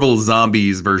a Marvel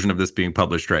Zombies version of this being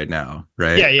published right now,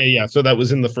 right? Yeah. So that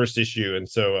was in the first issue, and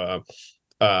so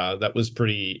that was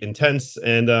pretty intense.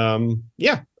 And I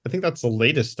think that's the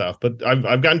latest stuff. But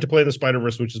I've gotten to play the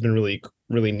Spider-Verse, which has been really,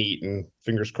 really neat, and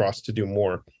fingers crossed to do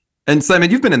more. And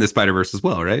Simon, you've been in the Spider-Verse as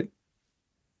well, right?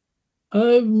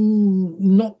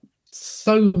 Not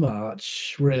so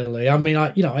much, really. I mean,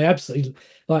 I absolutely,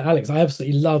 like Alex, I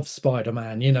absolutely love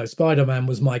Spider-Man. Spider-Man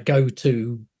was my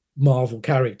go-to Marvel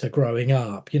character growing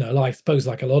up, I suppose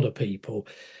like a lot of people.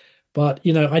 But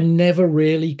I never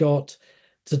really got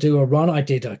to do a run. I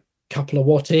did a couple of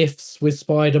what ifs with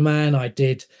Spider-Man. I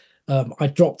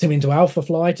dropped him into Alpha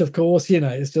Flight, of course.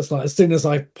 It's just like as soon as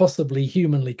I possibly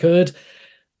humanly could.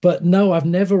 But no, I've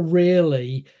never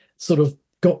really sort of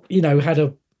got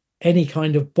had any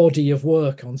kind of body of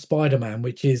work on Spider-Man,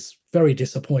 which is very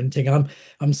disappointing.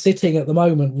 I'm sitting at the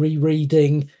moment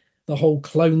rereading the whole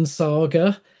Clone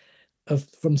Saga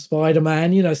from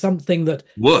Spider-Man, something that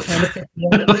woof.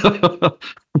 A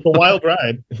wild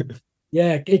ride.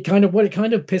 Yeah, it kind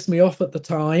of pissed me off at the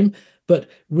time, but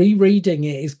rereading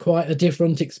it is quite a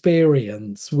different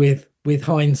experience with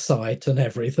hindsight and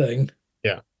everything.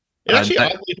 Yeah, it actually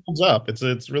oddly holds up.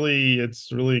 It's really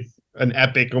an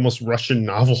epic, almost Russian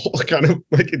novel, kind of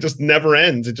like it just never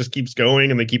ends. It just keeps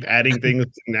going, and they keep adding things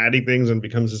and it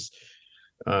becomes this.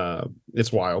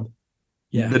 It's wild.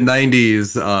 Yeah, the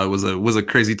 90s was a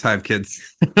crazy time, kids.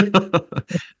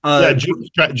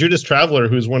 Judas Traveler,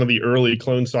 who's one of the early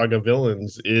Clone Saga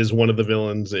villains, is one of the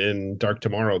villains in Dark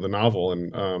Tomorrow, the novel.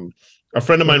 And a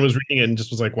friend of mine was reading it and just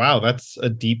was like, wow, that's a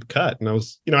deep cut. And I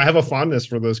was, I have a fondness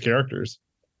for those characters.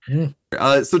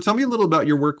 So tell me a little about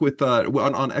your work with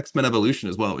on X-Men Evolution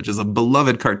as well, which is a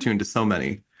beloved cartoon to so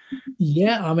many.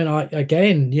 Yeah, I mean,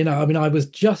 I was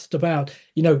just about,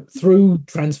 through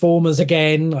Transformers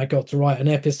again. I got to write an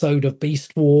episode of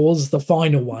Beast Wars, the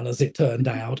final one, as it turned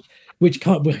out, which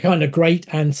was kind of great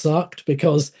and sucked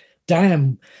because,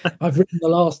 damn, I've written the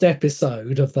last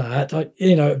episode of that.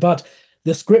 But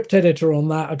the script editor on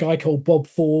that, a guy called Bob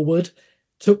Forward,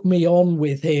 took me on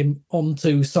with him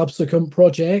onto subsequent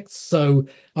projects. So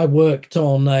I worked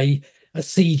on a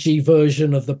CG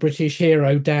version of the British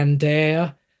hero Dan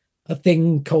Dare, a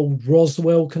thing called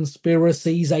Roswell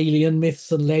Conspiracies, Alien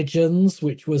Myths and Legends,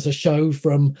 which was a show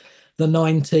from the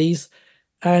 90s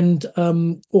and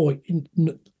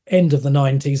end of the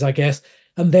 90s, I guess.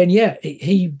 and then yeah,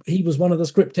 he was one of the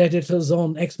script editors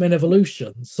on X-Men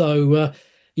Evolution. So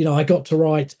I got to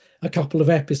write a couple of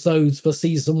episodes for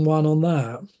season 1 on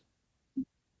that.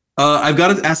 I've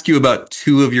got to ask you about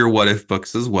two of your What If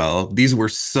books as well. These were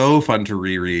so fun to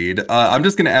reread. I'm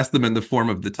just going to ask them in the form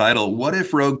of the title. What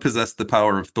if Rogue possessed the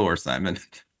power of Thor, Simon?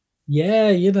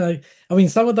 Yeah, I mean,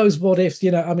 some of those what ifs,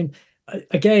 I mean,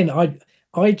 again,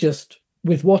 I just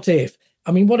with What If,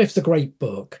 I mean, What If's a great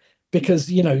book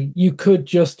because, you could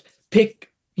just pick,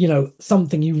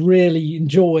 something you really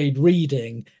enjoyed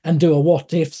reading and do a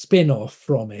What If spin-off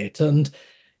from it. And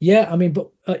yeah, I mean,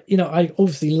 but, I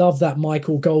obviously love that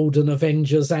Michael Golden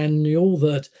Avengers annual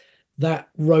that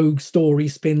Rogue story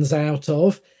spins out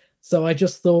of. So I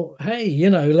just thought, hey,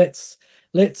 let's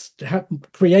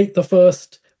create the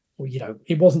first. Well,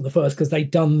 it wasn't the first because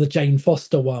they'd done the Jane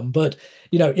Foster one, but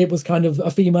it was kind of a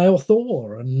female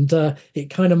Thor, and it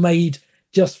kind of made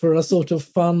just for a sort of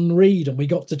fun read, and we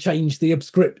got to change the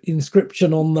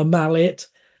inscription on the mallet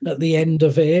at the end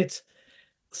of it.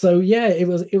 So yeah, it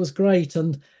was great,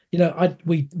 and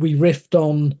we riffed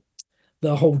on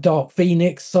the whole Dark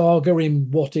Phoenix saga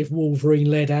in What If Wolverine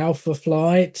led Alpha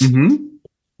Flight. Mm-hmm.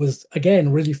 Was again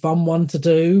a really fun one to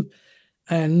do.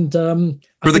 And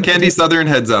for the Candy Southern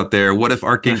heads out there, What If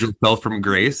Archangel Fell from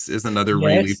Grace is another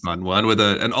really fun one with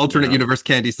an alternate universe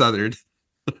Candy Southern.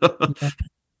 Yeah.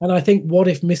 And I think What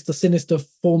If Mr. Sinister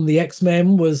formed the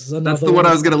X-Men was another. That's the one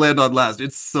I was going to land on last.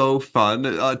 It's so fun.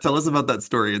 Tell us about that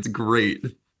story. It's great.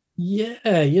 Yeah,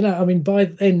 I mean, by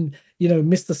then,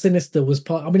 Mr. Sinister was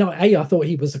part. I mean, I thought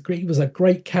he was a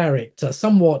great character,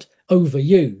 somewhat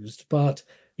overused, but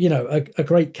a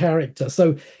great character.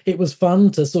 So it was fun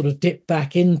to sort of dip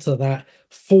back into that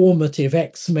formative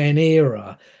X-Men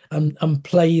era and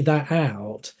play that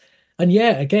out. And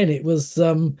yeah, again, it was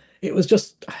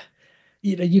just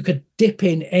you could dip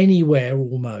in anywhere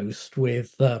almost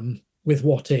with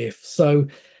What If. So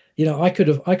I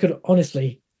could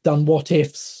honestly done What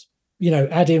Ifs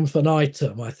ad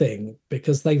infinitum, I think,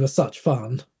 because they were such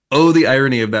fun. Oh, the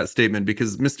irony of that statement,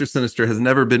 because Mr. Sinister has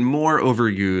never been more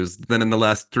overused than in the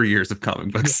last 3 years of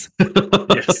comic books.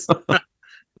 Yes.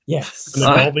 Yes. An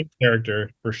evolving character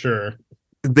for sure.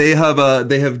 They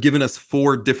have given us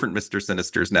 4 different Mr.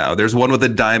 Sinisters now. There's one with a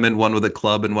diamond, one with a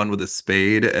club, and one with a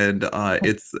spade, and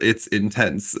it's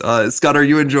intense. Scott, are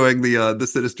you enjoying the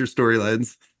Sinister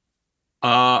storylines?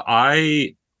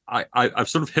 I've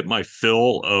sort of hit my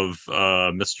fill of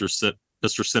Mr.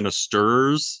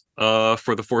 Sinisters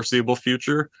for the foreseeable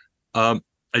future. I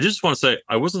just want to say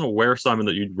I wasn't aware, Simon,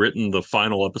 that you'd written the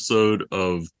final episode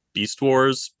of Beast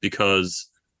Wars, because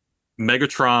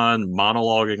Megatron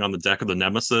monologuing on the deck of the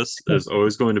Nemesis is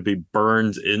always going to be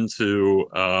burned into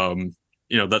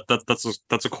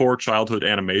that's a core childhood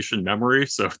animation memory.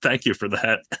 So thank you for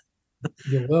that.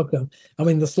 You're welcome. I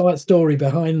mean, the slight story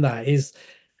behind that is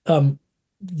I'd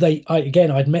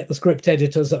met the script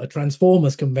editors at a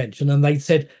Transformers convention, and they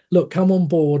said, look, come on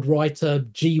board, write a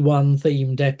G1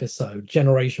 themed episode,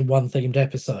 Generation 1 themed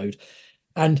episode.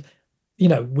 And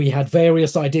we had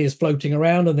various ideas floating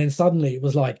around, and then suddenly it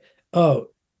was like, oh,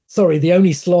 sorry, the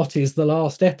only slot is the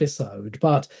last episode.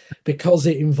 But because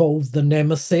it involved the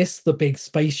Nemesis, the big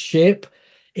spaceship,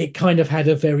 it kind of had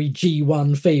a very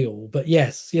G1 feel. But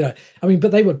yes, I mean,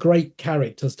 but they were great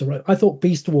characters to write. I thought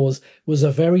Beast Wars was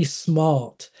a very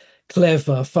smart,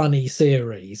 clever, funny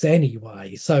series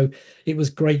anyway. So it was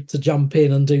great to jump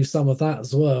in and do some of that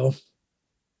as well.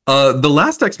 The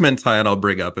last X-Men tie-in I'll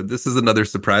bring up, and this is another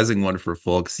surprising one for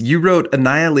folks. You wrote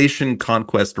Annihilation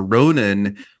Conquest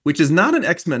Ronin, which is not an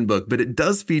X-Men book, but it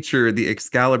does feature the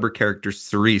Excalibur character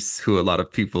Cerise, who a lot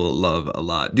of people love a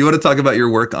lot. Do you want to talk about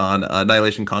your work on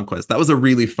Annihilation Conquest? That was a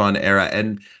really fun era,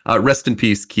 and rest in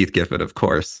peace, Keith Giffen, of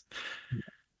course.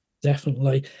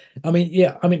 Definitely. I mean,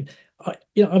 yeah, I'm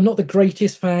not the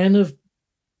greatest fan of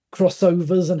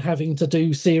crossovers and having to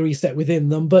do series set within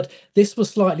them, but this was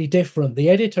slightly different. The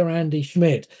editor, Andy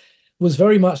Schmidt, was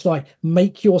very much like,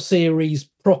 make your series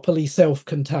properly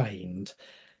self-contained,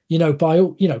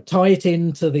 tie it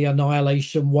into the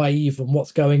Annihilation wave and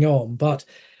what's going on. But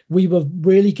we were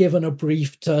really given a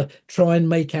brief to try and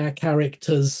make our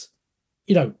characters,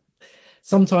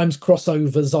 sometimes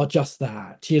crossovers are just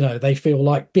that, they feel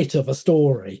like bit of a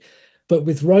story. But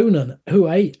with Ronan, who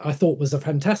I thought was a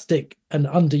fantastic and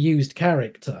underused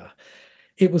character,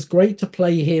 it was great to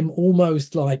play him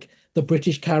almost like the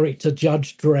British character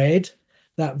Judge Dredd,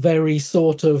 that very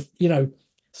sort of,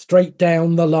 straight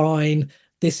down the line,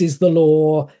 this is the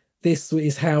law, this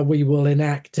is how we will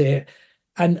enact it.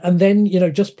 And then,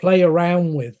 just play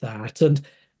around with that. And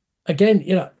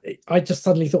again, I just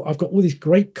suddenly thought, I've got all these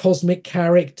great cosmic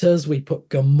characters. We put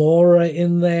Gamora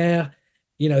in there.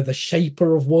 the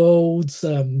Shaper of Worlds.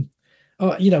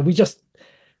 We just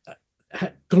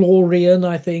Glorian,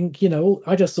 I think.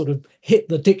 I just sort of hit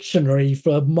the dictionary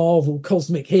for Marvel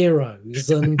cosmic heroes,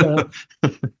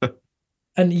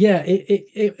 and yeah,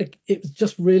 it was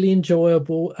just really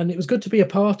enjoyable, and it was good to be a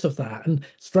part of that. And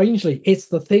strangely, it's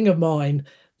the thing of mine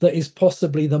that is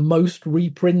possibly the most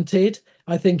reprinted.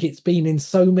 I think it's been in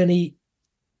so many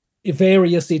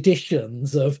various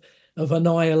editions of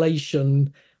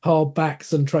Annihilation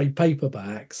hardbacks and trade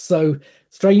paperbacks. So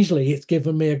strangely, it's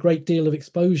given me a great deal of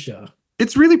exposure.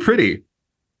 It's really pretty.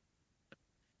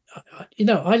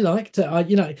 I liked it.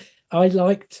 I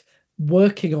liked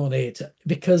working on it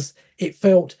because it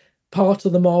felt part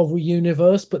of the Marvel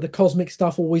universe, but the cosmic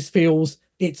stuff always feels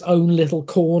its own little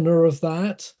corner of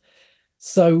that.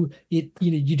 So you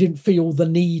didn't feel the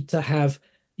need to have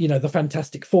the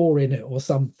Fantastic Four in it or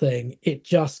something. It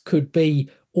just could be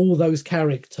all those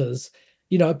characters,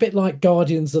 a bit like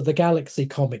Guardians of the Galaxy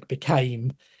comic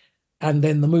became, and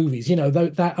then the movies,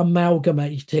 that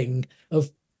amalgamating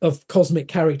of cosmic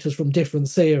characters from different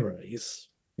series.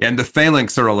 And the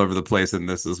phalanx are all over the place in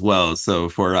this as well. So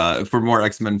for more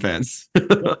X-Men fans.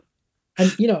 And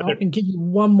I can give you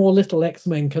one more little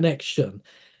X-Men connection.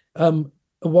 A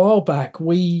while back,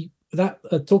 talking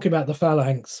about the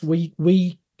phalanx, we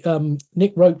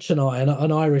Nick Roach and I,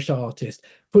 an Irish artist,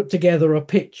 put together a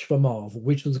pitch for Marvel,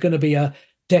 which was going to be a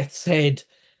Death's Head.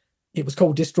 It was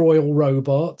called Destroy All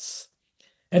Robots,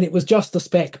 and it was just a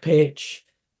spec pitch.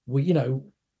 We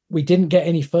didn't get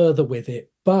any further with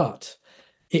it, but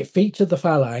it featured the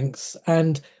phalanx.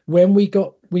 And when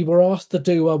we were asked to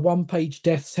do a one-page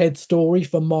Death's Head story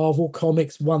for Marvel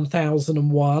Comics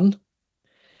 1001.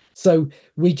 So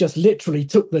we just literally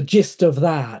took the gist of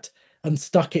that and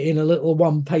stuck it in a little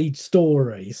one-page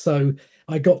story. So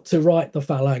I got to write the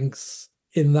phalanx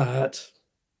in that.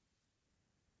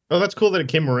 Oh, that's cool that it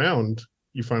came around.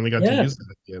 You finally got to use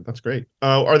that. Yeah, that's great.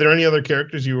 Are there any other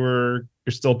characters you're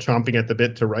still chomping at the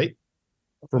bit to write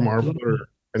for Marvel or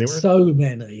anywhere? So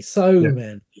many.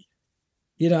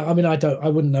 I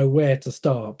wouldn't know where to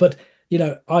start, but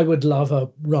I would love a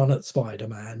run at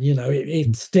Spider-Man.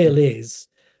 It still is,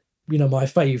 my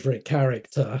favorite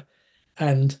character.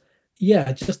 And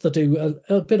yeah, just to do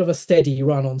a bit of a steady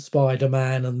run on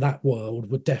Spider-Man and that world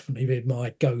would definitely be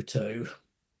my go-to.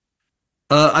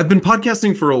 I've been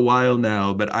podcasting for a while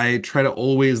now, but I try to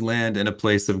always land in a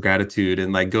place of gratitude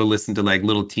and go listen to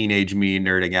little teenage me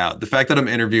nerding out. The fact that I'm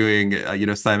interviewing,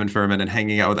 Simon Furman and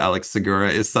hanging out with Alex Segura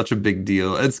is such a big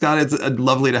deal. And Scott, it's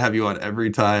lovely to have you on every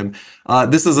time.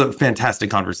 This is a fantastic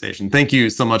conversation. Thank you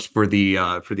so much for the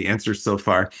answers so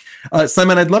far.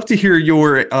 Simon, I'd love to hear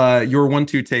your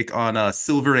 1-2 take on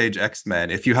Silver Age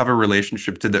X-Men, if you have a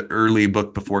relationship to the early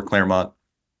book before Claremont.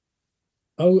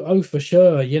 Oh, for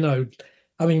sure.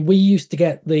 We used to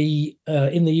get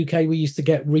in the UK, we used to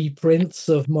get reprints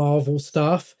of Marvel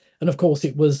stuff. And of course,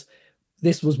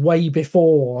 this was way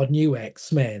before New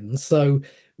X-Men. So,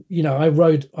 I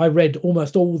read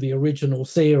almost all the original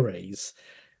series.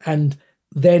 And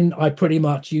then I pretty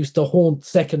much used to haunt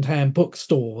secondhand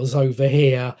bookstores over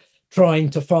here,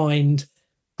 trying to find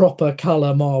proper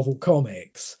color Marvel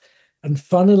comics. And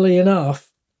funnily enough,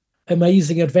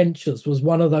 Amazing Adventures was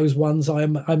one of those ones I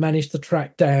managed to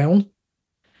track down.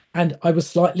 And I was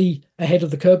slightly ahead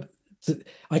of the curve.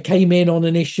 I came in on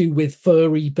an issue with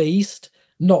Furry Beast,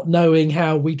 not knowing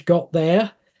how we'd got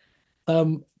there.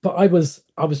 But I was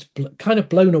kind of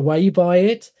blown away by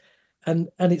it. And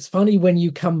it's funny when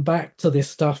you come back to this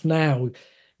stuff now.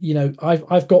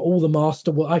 I've got all the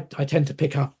masterwork. I tend to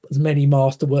pick up as many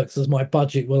masterworks as my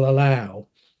budget will allow.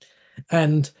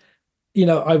 And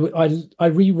I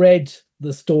reread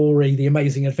the story, the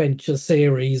Amazing Adventures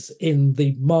series in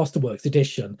the Masterworks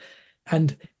edition,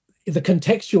 and the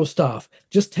contextual stuff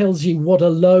just tells you what a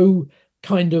low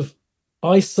kind of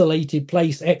isolated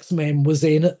place X-Men was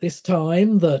in at this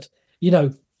time, that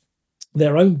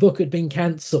their own book had been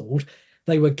cancelled.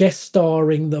 They were guest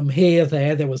starring them here.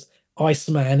 There was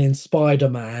Iceman in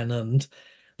Spider-Man, and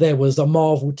there was a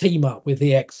Marvel team up with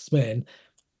the X-Men,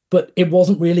 but it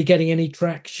wasn't really getting any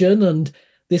traction. And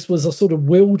this was a sort of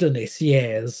wilderness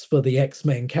years for the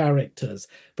X-Men characters,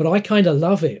 but I kind of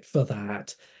love it for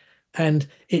that. And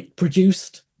it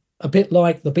produced, a bit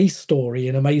like the Beast story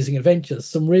in Amazing Adventures,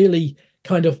 some really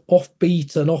kind of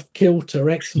offbeat and off-kilter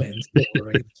X-Men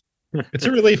stories. It's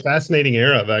a really fascinating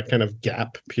era, that kind of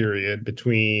gap period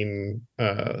between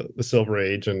the Silver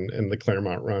Age and the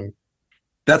Claremont run.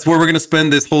 That's where we're going to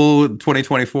spend this whole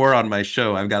 2024 on my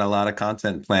show. I've got a lot of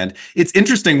content planned. It's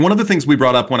interesting. One of the things we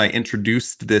brought up when I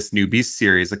introduced this new Beast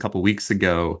series a couple weeks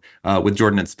ago with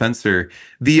Jordan and Spencer,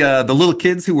 the little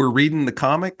kids who were reading the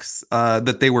comics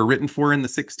that they were written for in the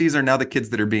 60s are now the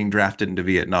kids that are being drafted into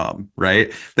Vietnam,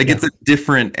 right? Like it's a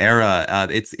different era.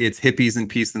 It's hippies and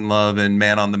peace and love and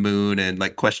man on the moon and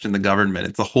like question the government.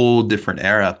 It's a whole different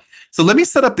era. So let me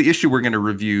set up the issue we're going to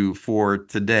review for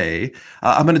today.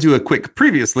 I'm going to do a quick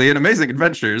previously in Amazing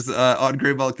Adventures on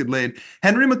Grey Vulcan Lane.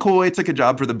 Henry McCoy took a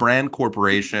job for the Brand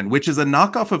Corporation, which is a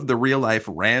knockoff of the real life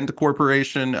Rand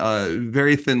Corporation,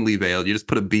 very thinly veiled. You just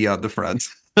put a B on the front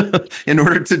in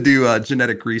order to do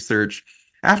genetic research.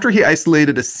 After he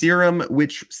isolated a serum,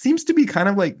 which seems to be kind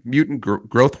of like mutant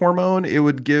growth hormone, it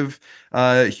would give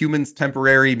humans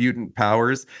temporary mutant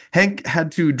powers. Hank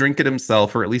had to drink it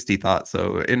himself, or at least he thought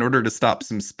so, in order to stop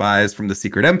some spies from the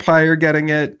Secret Empire getting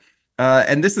it.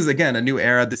 And this is, again, a new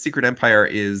era. The Secret Empire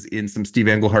is in some Steve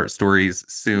Englehart stories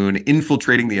soon,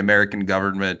 infiltrating the American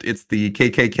government. It's the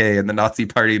KKK and the Nazi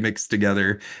Party mixed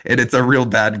together, and it's a real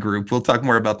bad group. We'll talk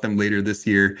more about them later this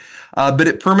year. But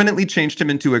it permanently changed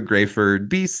him into a gray-furred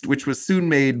beast, which was soon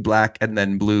made black and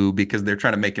then blue because they're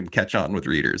trying to make him catch on with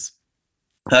readers.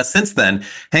 Since then,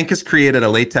 Hank has created a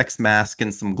latex mask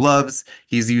and some gloves.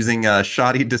 He's using a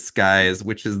shoddy disguise,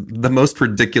 which is the most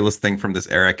ridiculous thing from this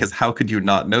era, because how could you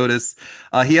not notice?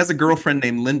 He has a girlfriend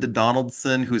named Linda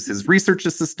Donaldson, who's his research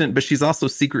assistant, but she's also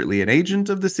secretly an agent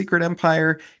of the Secret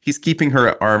Empire. He's keeping her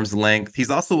at arm's length.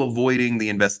 He's also avoiding the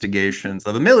investigations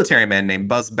of a military man named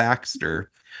Buzz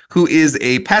Baxter, who is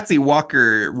a Patsy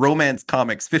Walker romance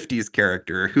comics 50s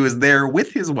character who is there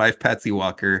with his wife, Patsy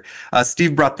Walker.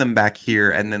 Steve brought them back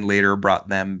here and then later brought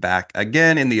them back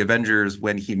again in the Avengers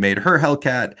when he made her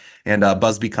Hellcat, and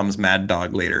Buzz becomes Mad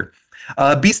Dog later.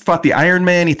 Beast fought the Iron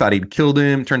Man. He thought he'd killed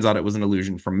him. Turns out it was an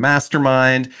illusion from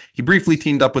Mastermind. He briefly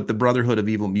teamed up with the Brotherhood of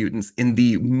Evil Mutants in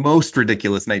the most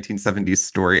ridiculous 1970s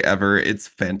story ever. It's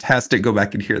fantastic. Go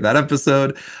back and hear that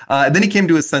episode. Then he came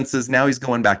to his senses. Now he's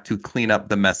going back to clean up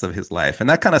the mess of his life. And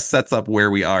that kind of sets up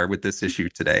where we are with this issue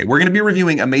today. We're going to be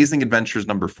reviewing Amazing Adventures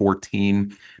number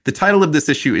 14. The title of this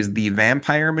issue is The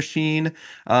Vampire Machine.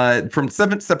 From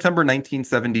September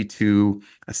 1972.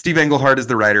 Steve Englehart is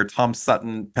the writer, Tom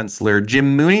Sutton, penciler,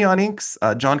 Jim Mooney on inks,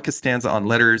 John Costanza on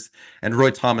letters, and Roy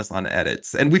Thomas on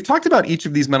edits. And we've talked about each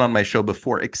of these men on my show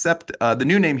before, except the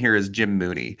new name here is Jim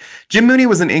Mooney. Jim Mooney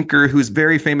was an inker who's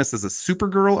very famous as a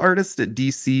Supergirl artist at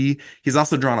DC. He's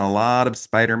also drawn a lot of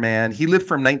Spider-Man. He lived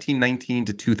from 1919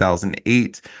 to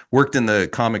 2008, worked in the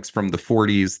comics from the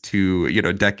 40s to,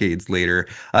 decades later.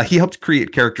 He helped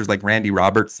create characters like Randy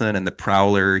Robertson and the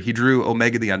Prowler. He drew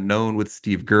Omega the Unknown with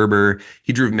Steve Gerber.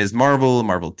 He drew Ms. Marvel,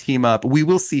 Marvel Team Up. We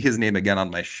will see his name again on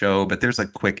my show, but there's a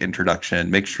quick introduction.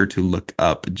 Make sure to look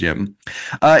up Jim.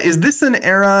 Is this an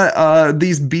era,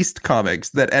 these Beast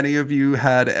comics, that any of you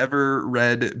had ever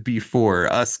read before?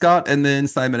 Scott, and then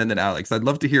Simon, and then Alex. I'd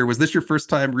love to hear, was this your first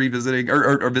time revisiting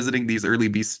or visiting these early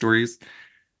Beast stories?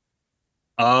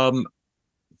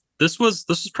 This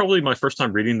was probably my first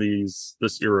time reading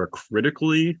this era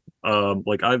critically.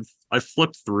 I've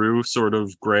flipped through sort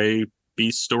of gray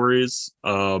Beast stories,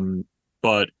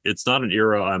 but it's not an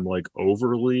era I'm like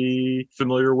overly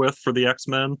familiar with for the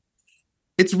X-Men.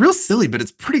 It's real silly, but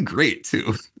it's pretty great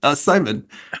too. Simon.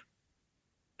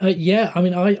 Yeah, I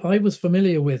mean, I was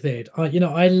familiar with it.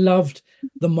 I loved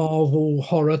the Marvel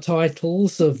horror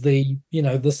titles of the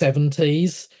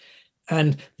 70s,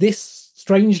 and this,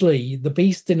 strangely, The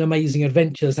Beast in Amazing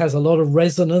Adventures has a lot of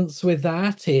resonance with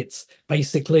that. It's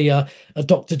basically a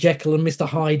Dr. Jekyll and Mr.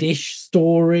 Hyde-ish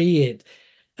story.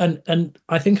 And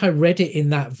I think I read it in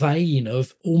that vein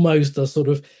of almost a sort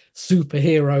of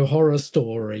superhero horror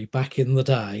story back in the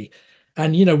day.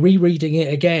 And, rereading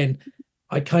it again,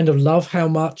 I kind of love how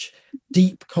much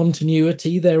deep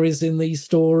continuity there is in these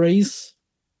stories.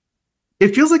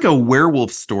 It feels like a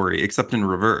werewolf story, except in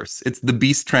reverse. It's the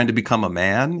Beast trying to become a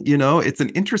man, It's an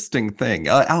interesting thing.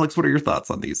 Alex, what are your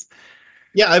thoughts on these?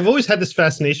 Yeah, I've always had this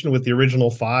fascination with the original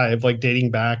 5, like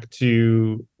dating back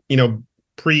to,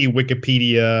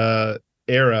 pre-Wikipedia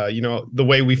era. The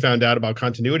way we found out about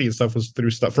continuity and stuff was through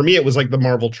stuff. For me, it was like the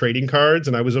Marvel trading cards,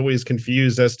 and I was always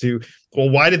confused as to, well,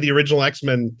 why did the original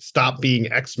X-Men stop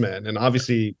being X-Men? And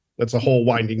obviously, that's a whole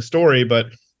winding story, but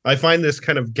I find this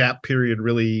kind of gap period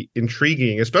really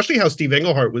intriguing, especially how Steve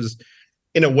Englehart was,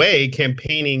 in a way,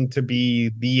 campaigning to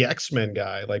be the X-Men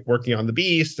guy, like working on the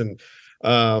Beast. And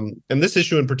this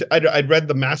issue in particular, I'd read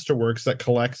the Masterworks that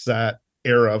collects that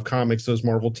era of comics, those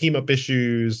Marvel team-up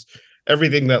issues,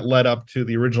 everything that led up to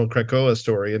the original Krakoa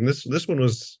story. And this one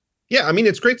was, yeah, I mean,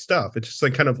 it's great stuff. It's just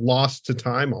like kind of lost to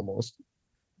time almost.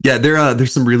 Yeah,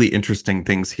 there's some really interesting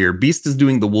things here. Beast is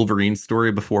doing the Wolverine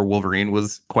story before Wolverine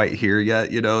was quite here yet.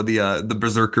 The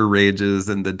Berserker rages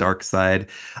and the dark side.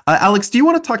 Alex, do you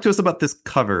want to talk to us about this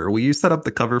cover? Will you set up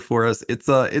the cover for us?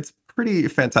 It's pretty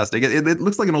fantastic. It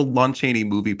looks like an old Lon Chaney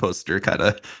movie poster, kind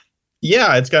of.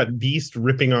 Yeah, it's got Beast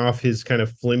ripping off his kind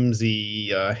of flimsy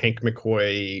Hank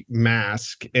McCoy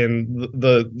mask, and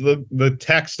the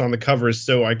text on the cover is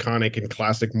so iconic and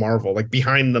classic Marvel. Like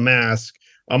behind the mask,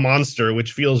 a monster,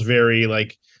 which feels very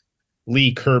like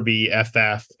Lee Kirby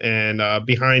FF, and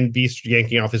behind Beast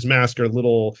yanking off his mask are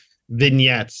little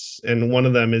vignettes, and one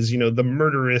of them is the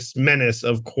murderous menace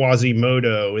of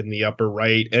Quasimodo in the upper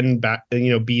right, and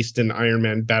Beast and Iron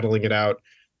Man battling it out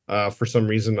for some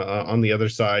reason on the other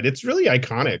side. It's really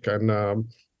iconic, and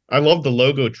I love the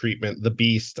logo treatment. The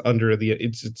Beast under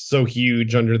it's so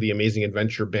huge under the Amazing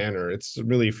Adventure banner. It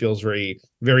really feels very,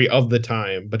 very of the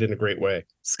time, but in a great way.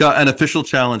 Scott, an official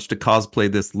challenge to cosplay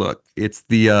this look. It's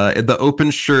the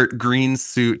open shirt, green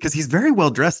suit, because he's very well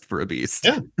dressed for a Beast.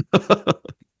 Yeah.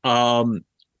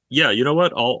 Yeah, you know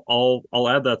what? I'll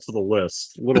add that to the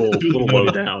list. Little low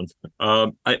down.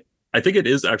 I think it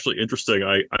is actually interesting.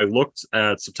 I looked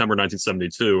at September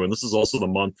 1972, and this is also the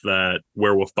month that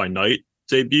Werewolf by Night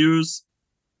debuts.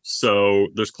 So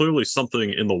there's clearly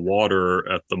something in the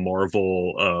water at the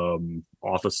Marvel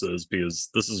offices, because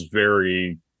this is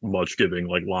very much giving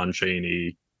like Lon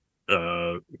Chaney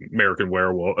American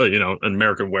Werewolf,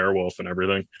 American Werewolf and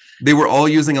everything. They were all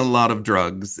using a lot of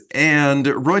drugs, and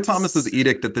Roy Thomas's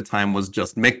edict at the time was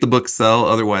just make the book sell,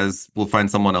 otherwise we'll find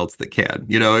someone else that can.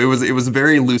 It was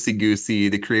very loosey goosey.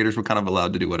 The creators were kind of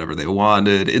allowed to do whatever they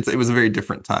wanted. It was a very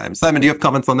different time. Simon, do you have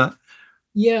comments on that?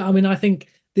 Yeah, I mean, I think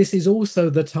this is also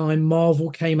the time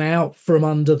Marvel came out from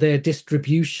under their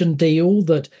distribution deal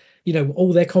that,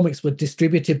 all their comics were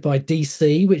distributed by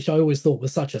DC, which I always thought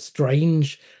was such a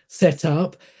strange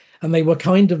setup. And they were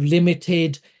kind of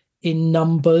limited in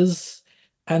numbers.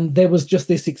 And there was just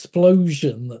this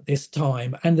explosion at this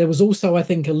time. And there was also, I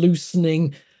think, a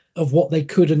loosening of what they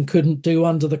could and couldn't do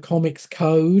under the comics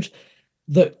code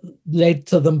that led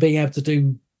to them being able to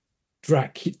do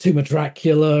Tomb of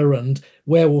Dracula and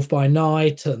Werewolf by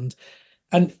Night, and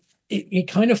it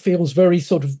kind of feels very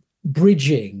sort of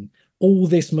bridging all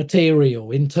this material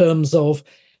in terms of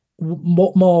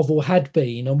what Marvel had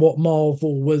been and what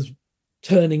Marvel was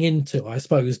turning into, I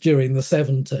suppose, during the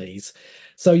 70s.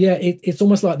 So yeah, it's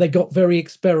almost like they got very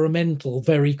experimental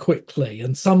very quickly,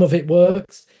 and some of it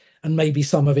works and maybe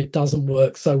some of it doesn't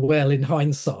work so well in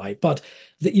hindsight, but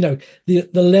the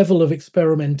level of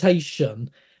experimentation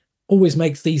always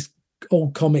makes these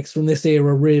old comics from this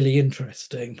era really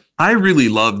interesting. I really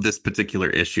love this particular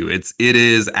issue. It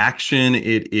is action,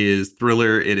 it is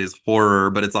thriller, it is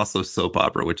horror, but it's also soap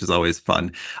opera, which is always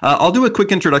fun. I'll do a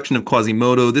quick introduction of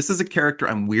Quasimodo. This is a character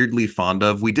I'm weirdly fond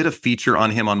of. We did a feature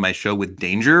on him on my show with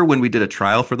Danger when we did a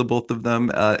trial for the both of them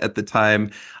at the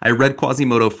time. I read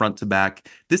Quasimodo front to back.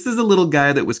 This is a little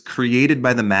guy that was created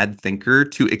by the Mad Thinker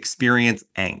to experience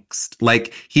angst.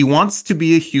 Like, he wants to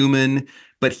be a human,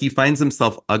 but he finds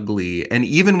himself ugly. And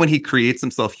even when he creates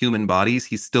himself human bodies,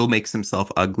 he still makes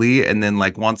himself ugly and then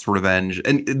like wants revenge.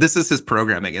 And this is his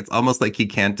programming. It's almost like he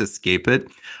can't escape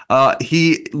it.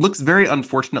 He looks very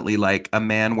unfortunately like a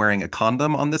man wearing a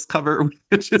condom on this cover,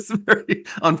 which is very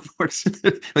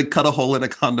unfortunate. Like cut a hole in a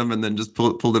condom and then just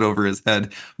pulled it over his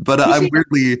head. But I'm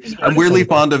weirdly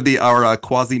fond of our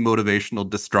quasi-motivational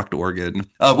destruct organ.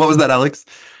 What was that, Alex?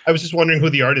 I was just wondering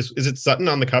who the artist is. It Sutton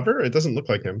on the cover? It doesn't look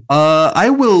like him. I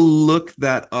will look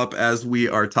that up as we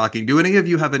are talking. Do any of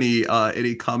you have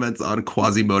any comments on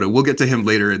Quasimodo? We'll get to him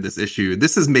later in this issue.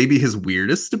 This is maybe his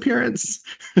weirdest appearance.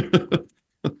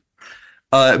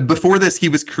 Before this, he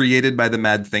was created by the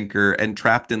Mad Thinker and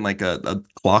trapped in like a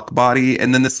clock body.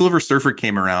 And then the Silver Surfer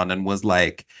came around and was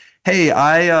like, hey,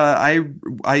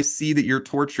 I see that you're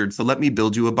tortured, so let me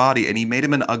build you a body. And he made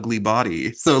him an ugly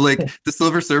body. So like the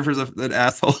Silver Surfer's an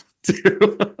asshole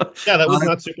too. Yeah, that was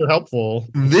not super helpful.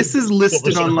 This is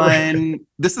listed online.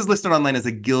 This is listed online as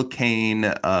a Gil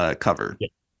Kane cover. Yeah.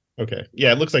 Okay.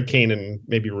 Yeah, it looks like Kane and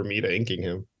maybe Ramita inking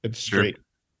him. It's straight. Sure.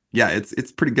 Yeah,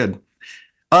 it's pretty good.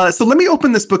 So let me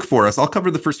open this book for us. I'll cover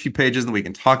the first few pages and we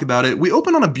can talk about it. We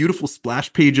open on a beautiful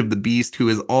splash page of the Beast, who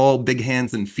is all big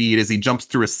hands and feet as he jumps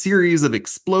through a series of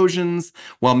explosions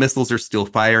while missiles are still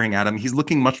firing at him. He's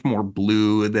looking much more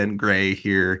blue than gray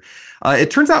here.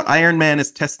 It turns out Iron Man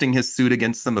is testing his suit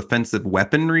against some offensive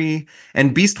weaponry,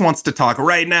 and Beast wants to talk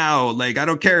right now. Like, I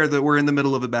don't care that we're in the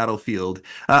middle of a battlefield.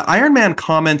 Iron Man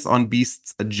comments on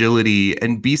Beast's agility,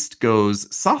 and Beast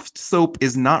goes, soft soap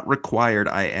is not required,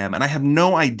 I am, and I have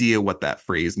no idea what that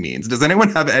phrase means. Does anyone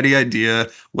have any idea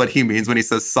what he means when he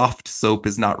says soft soap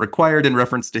is not required in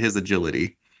reference to his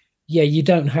agility? Yeah, you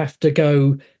don't have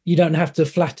to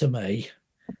flatter me.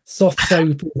 Soft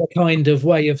soap is a kind of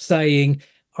way of saying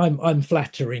I'm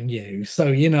flattering you. So,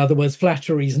 in other words,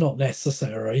 flattery is not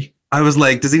necessary. I was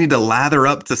like, does he need to lather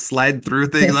up to slide through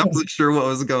things? I wasn't sure what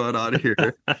was going on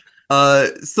here.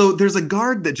 So there's a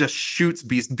guard that just shoots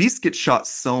Beast. Beast gets shot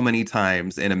so many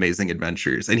times in Amazing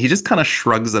Adventures, and he just kind of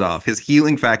shrugs it off. His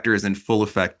healing factor is in full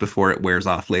effect before it wears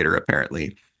off later,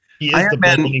 apparently. He is Iron the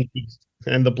Man, bludgeoning beast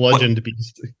and the bludgeoned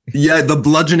beast. yeah, the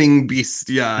bludgeoning beast.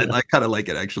 Yeah, I kind of like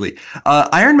it actually.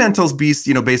 Iron Man tells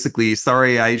Beast, basically,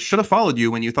 sorry, I should have followed you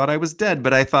when you thought I was dead,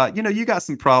 but I thought, you got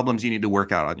some problems you need to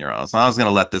work out on your own. So I was going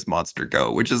to let this monster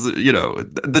go, which is,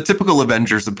 the typical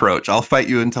Avengers approach. I'll fight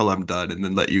you until I'm done and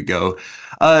then let you go.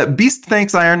 Beast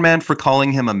thanks Iron Man for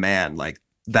calling him a man. Like,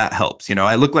 that helps.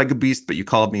 I look like a beast, but you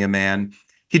called me a man.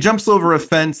 He jumps over a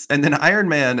fence, and then Iron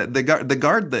Man, the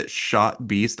guard that shot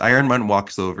Beast, Iron Man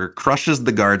walks over, crushes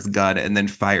the guard's gun, and then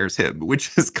fires him,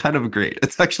 which is kind of great.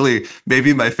 It's actually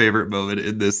maybe my favorite moment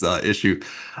in this issue.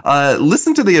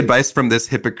 Listen to the advice from this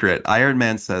hypocrite. Iron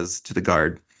Man says to the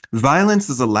guard, "Violence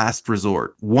is a last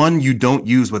resort, one you don't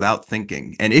use without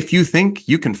thinking. And if you think,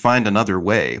 you can find another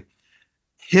way."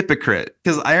 Hypocrite,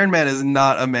 because Iron Man is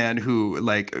not a man who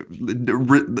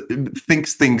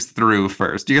thinks things through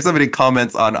first. Do you guys have any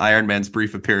comments on Iron Man's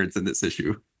brief appearance in this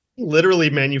issue? Literally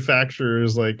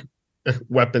manufactures like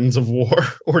weapons of war,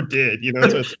 or did,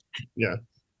 so yeah.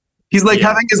 He's like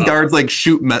having his guards like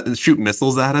shoot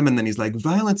missiles at him, and then he's like,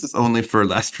 "Violence is only for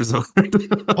last resort."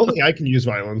 Only I can use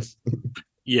violence.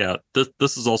 Yeah,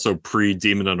 this is also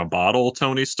pre-Demon in a Bottle,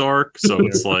 Tony Stark. So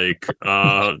it's like,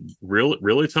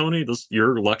 really, Tony?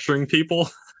 You're lecturing people?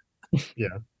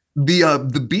 Yeah.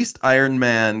 The Beast Iron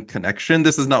Man connection,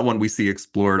 this is not one we see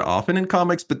explored often in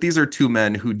comics, but these are two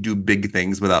men who do big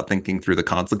things without thinking through the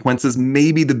consequences.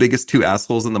 Maybe the biggest two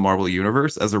assholes in the Marvel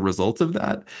universe as a result of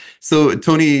that. So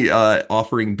Tony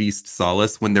offering Beast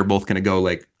solace when they're both going to go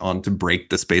on to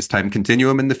break the space-time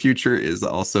continuum in the future is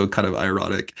also kind of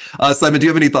ironic. Simon, do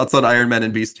you have any thoughts on Iron Man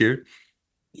and Beast here?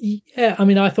 Yeah, I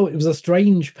mean, I thought it was a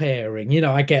strange pairing.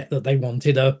 I get that they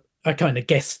wanted a kind of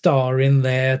guest star in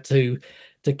there to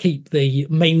keep the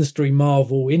mainstream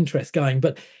Marvel interest going.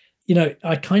 But,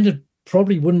 I kind of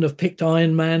probably wouldn't have picked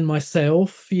Iron Man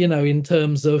myself, in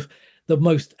terms of the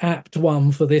most apt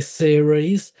one for this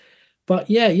series. But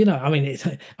yeah, I mean,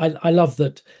 I love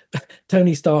that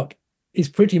Tony Stark is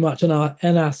pretty much an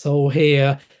asshole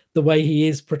here, the way he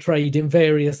is portrayed in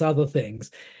various other things.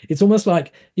 It's almost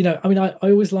like, I mean, I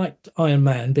always liked Iron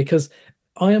Man because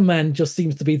Iron Man just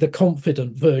seems to be the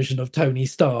confident version of Tony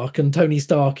Stark, and Tony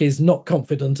Stark is not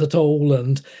confident at all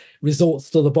and resorts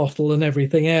to the bottle and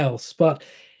everything else. But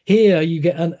here you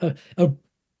get a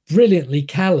brilliantly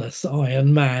callous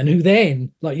Iron Man who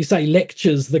then, like you say,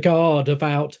 lectures the guard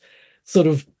about sort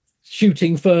of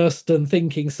shooting first and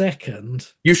thinking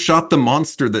second. You shot the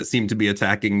monster that seemed to be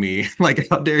attacking me. Like,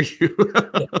 how dare you?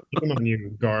 Come on,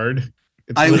 you guard.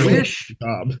 I wish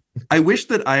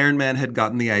that Iron Man had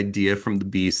gotten the idea from the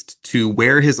Beast to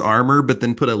wear his armor, but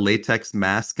then put a latex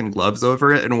mask and gloves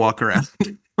over it and walk around.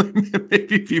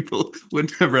 Maybe people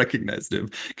wouldn't have recognized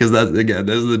him, because that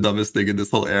is the dumbest thing in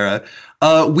this whole era.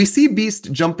 We see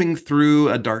Beast jumping through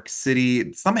a dark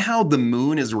city. Somehow the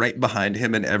moon is right behind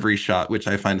him in every shot, which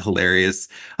I find hilarious.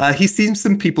 He sees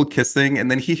some people kissing,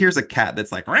 and then he hears a cat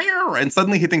that's like, "Meow," and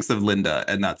suddenly he thinks of Linda,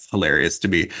 and that's hilarious to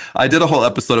me. I did a whole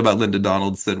episode about Linda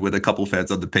Donaldson with a couple fans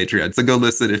on the Patreon, so go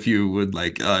listen if you would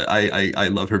like. I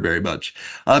love her very much.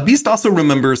 Beast also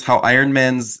remembers how Iron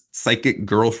Man's psychic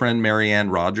girlfriend Marianne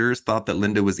Rogers thought that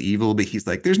Linda was evil, but he's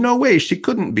like, there's no way she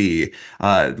couldn't be.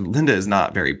 Linda is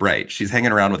not very bright. She's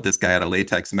hanging around with this guy in a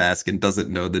latex mask and doesn't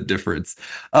know the difference.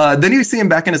 Then you see him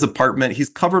back in his apartment. He's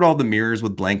covered all the mirrors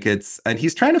with blankets, and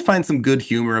he's trying to find some good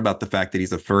humor about the fact that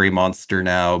he's a furry monster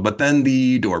now, but then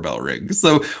the doorbell rings.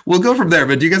 So we'll go from there,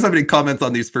 but do you guys have any comments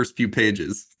on these first few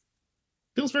pages?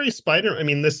 Feels very I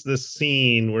mean, this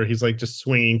scene where he's like just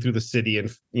swinging through the city and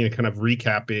kind of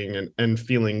recapping and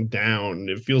feeling down.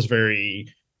 It feels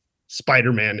very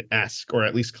Spider-Man-esque, or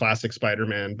at least classic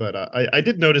Spider-Man. But I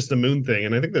did notice the moon thing,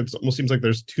 and I think that almost seems like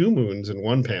there's two moons in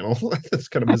one panel. That's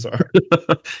kind of bizarre.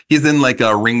 He's in like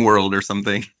a ring world or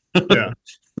something. Yeah.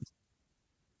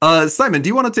 Simon, do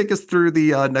you want to take us through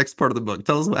the next part of the book?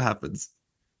 Tell us what happens.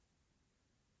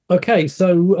 Okay,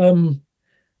 so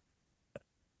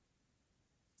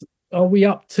are we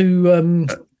up to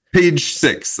page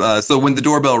 6? So when the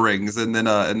doorbell rings, and then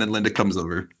Linda comes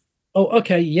over. Oh,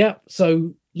 okay, yeah.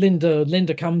 So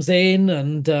Linda comes in,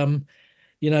 and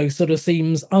sort of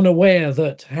seems unaware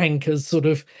that Hank has sort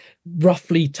of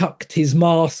roughly tucked his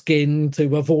mask in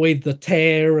to avoid the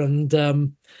tear,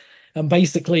 and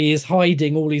basically is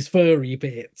hiding all his furry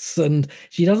bits. And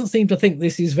she doesn't seem to think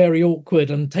this is very awkward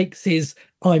and takes his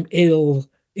 "I'm ill"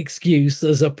 excuse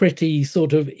as a pretty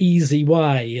sort of easy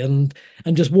way, and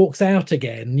just walks out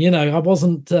again. I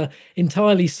wasn't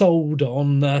entirely sold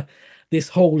on this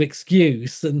whole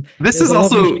excuse. And This there's is a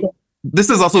lovely also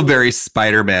this is also very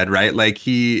Spider-Man, right? Like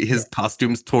his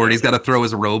costume's torn. He's got to throw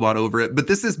his robe on over it. But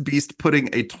this is Beast putting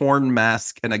a torn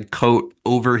mask and a coat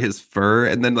over his fur,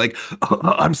 and then like, "Oh,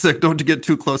 I'm sick. Don't get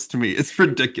too close to me." It's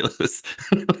ridiculous.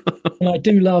 And I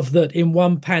do love that in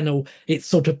one panel it's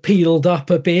sort of peeled up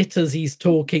a bit as he's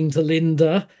talking to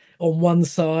Linda on one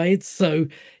side, so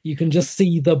you can just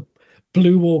see the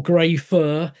blue or grey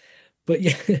fur. But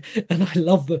yeah, and I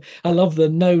love the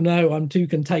no, I'm too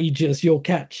contagious, you'll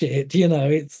catch it.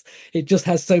 It just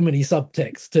has so many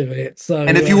subtext to it. So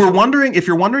And if you're wondering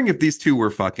if these two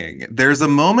were fucking, there's a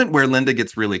moment where Linda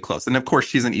gets really close, and of course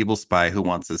she's an evil spy who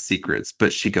wants his secrets.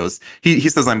 But she goes, he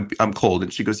says, I'm cold,"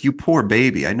 and she goes, "You poor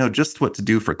baby, I know just what to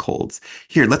do for colds.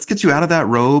 Here, let's get you out of that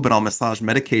robe, and I'll massage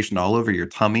medication all over your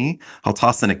tummy. I'll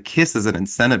toss in a kiss as an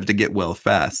incentive to get well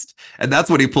fast." And that's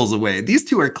what he pulls away. These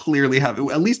two are clearly having,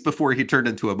 at least before he turned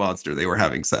into a monster, they were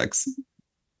having sex.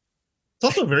 It's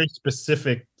also a very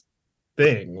specific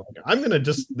thing. Like, I'm gonna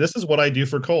this is what I do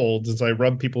for colds, is I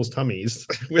rub people's tummies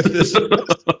with this.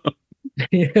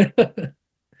 yeah.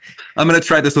 I'm gonna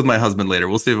try this with my husband later.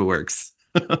 We'll see if it works.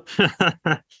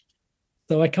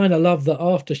 So I kind of love that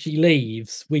after she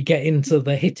leaves, we get into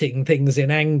the hitting things in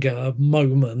anger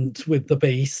moment with the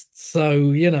Beast.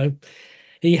 So,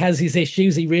 he has his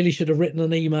issues. He really should have written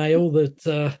an email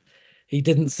that he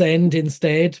didn't send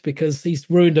instead, because he's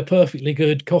ruined a perfectly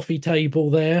good coffee table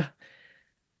there.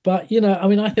 But,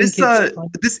 I think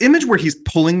this image where he's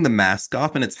pulling the mask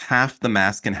off and it's half the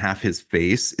mask and half his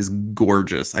face is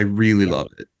gorgeous. I really love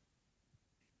it.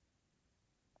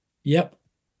 Yep.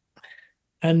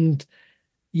 And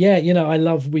yeah, I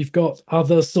love we've got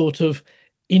other sort of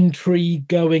intrigue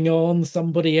going on,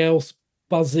 somebody else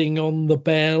buzzing on the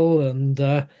bell, and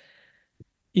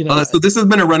so this has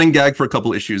been a running gag for a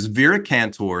couple issues. Vera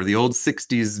Cantor, the old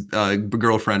 60s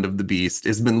girlfriend of the Beast,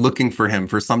 has been looking for him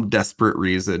for some desperate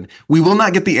reason. We will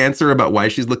not get the answer about why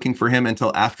she's looking for him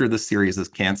until after the series is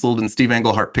canceled and Steve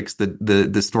Englehart picks the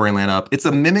storyline up. It's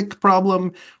a mimic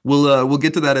problem. We'll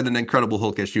get to that in an Incredible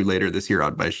Hulk issue later this year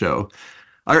on my show.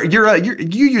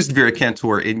 You used Vera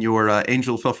Cantor in your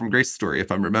Angel Fell from Grace story,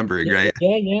 if I'm remembering right.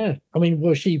 Yeah. I mean,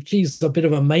 well, she's a bit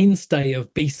of a mainstay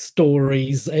of Beast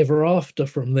stories ever after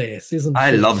from this, isn't she? I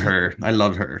love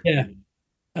her. Yeah.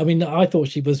 I mean, I thought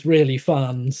she was really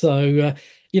fun. So,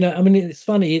 it's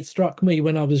funny. It struck me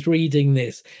when I was reading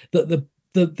this that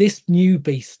this new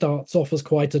Beast starts off as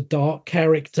quite a dark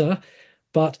character,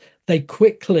 but they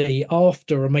quickly,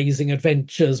 after Amazing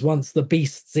Adventures, once the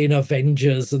Beast's in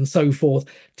Avengers and so forth,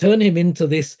 turn him into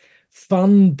this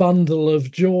fun bundle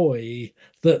of joy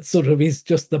that sort of is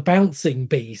just the bouncing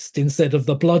beast instead of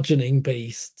the bludgeoning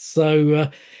beast. So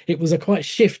it was a quite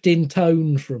shift in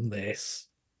tone from this.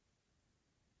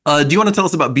 Do you want to tell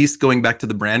us about Beast going back to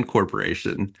the Brand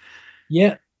Corporation?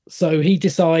 Yeah. So he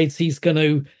decides he's going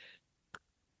to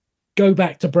go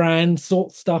back to Brand,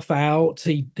 sort stuff out.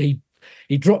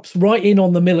 He drops right in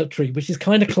on the military, which is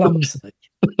kind of clumsy.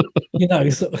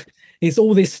 So it's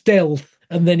all this stealth,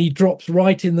 and then he drops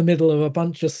right in the middle of a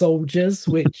bunch of soldiers,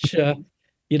 which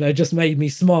just made me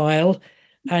smile.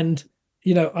 And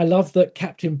I love that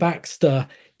Captain Baxter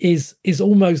is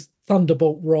almost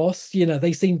Thunderbolt Ross.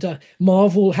 They seem to,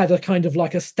 Marvel had a kind of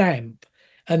like a stamp,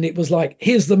 and it was like,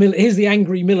 here's the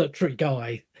angry military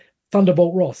guy,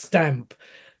 Thunderbolt Ross stamp.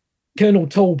 Colonel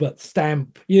Talbot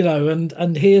stamp,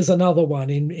 and here's another one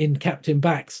in Captain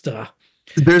Baxter.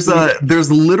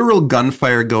 There's literal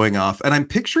gunfire going off, and I'm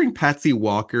picturing Patsy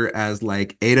Walker as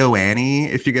like Ado Annie,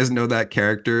 if you guys know that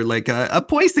character. Like a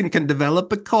poison can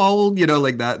develop a cold,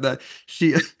 like that. That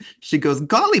she goes,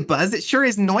 "Golly Buzz, it sure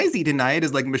is noisy tonight,"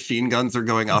 as like machine guns are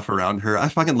going off around her. I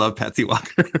fucking love Patsy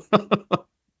Walker.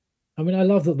 I mean, I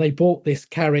love that they brought this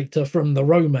character from the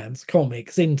romance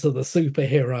comics into the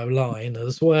superhero line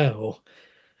as well,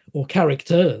 or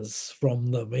characters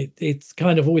from them. It's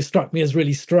kind of always struck me as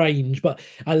really strange, but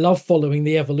I love following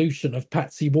the evolution of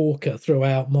Patsy Walker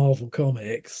throughout Marvel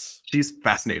Comics. She's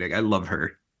fascinating. I love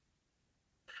her.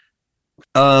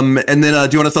 And then do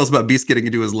you want to tell us about Beast getting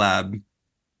into his lab?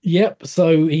 Yep.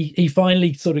 So he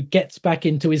finally sort of gets back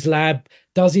into his lab,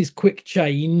 does his quick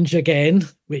change again,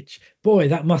 which, boy,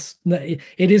 it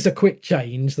is a quick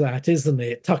change, that, isn't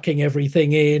it? Tucking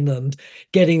everything in and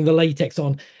getting the latex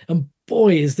on. And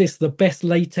boy, is this the best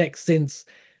latex since,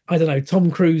 I don't know,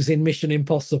 Tom Cruise in Mission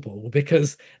Impossible,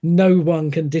 because no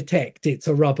one can detect it's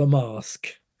a rubber mask.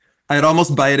 I'd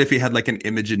almost buy it if he had like an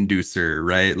image inducer,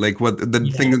 right? Like what the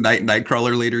Yeah. thing that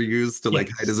Nightcrawler later used to like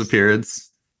hide his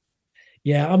appearance.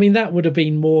 Yeah, I mean that would have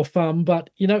been more fun, but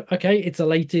okay, it's a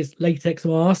latex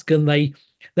mask, and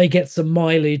they get some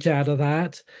mileage out of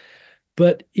that.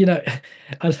 But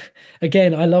I,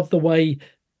 again, I love the way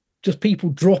just people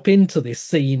drop into this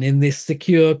scene in this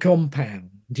secure compound.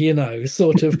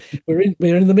 Sort of we're in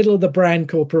the middle of the Brand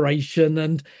Corporation,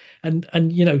 and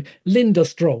Linda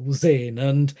strolls in,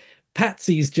 and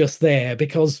Patsy's just there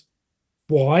because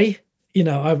why?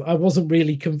 I wasn't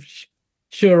really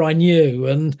sure I knew,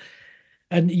 and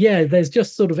yeah, there's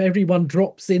just sort of everyone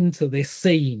drops into this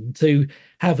scene to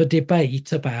have a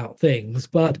debate about things,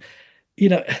 but you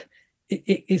know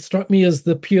it struck me as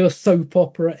the pure soap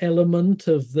opera element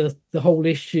of the whole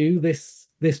issue. This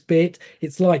bit,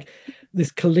 it's like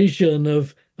this collision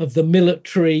of the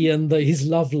military and his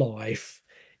love life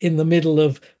in the middle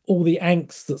of all the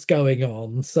angst that's going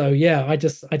on. So yeah, I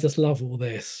just love all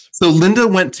this. So Linda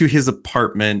went to his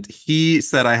apartment. He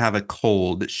said, I have a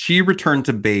cold. She returned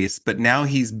to base, but now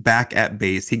he's back at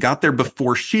base. He got there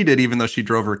before she did, even though she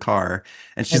drove her car.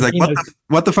 And she's like,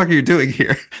 what the fuck are you doing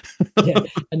here? Yeah,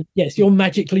 and yes, you're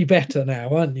magically better now,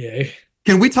 aren't you?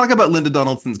 Can we talk about Linda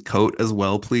Donaldson's coat as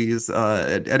well, please?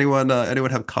 Anyone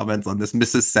have comments on this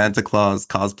Mrs. Santa Claus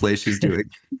cosplay she's doing?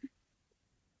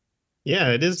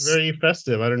 Yeah, it is very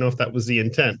festive. I don't know if that was the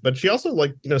intent, but she also,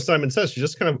 like, Simon says, she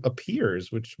just kind of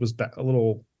appears, which was a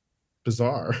little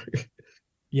bizarre.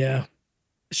 Yeah.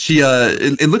 She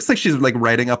it looks like she's like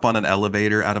riding up on an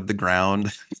elevator out of the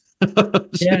ground.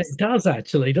 Yeah, it does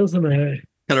actually, doesn't it?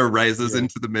 Kind of rises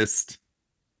into the mist.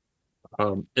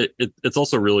 It's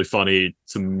also really funny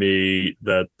to me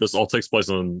that this all takes place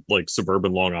on like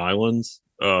suburban Long Island.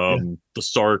 The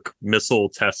Stark missile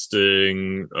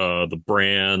testing, the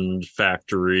Brand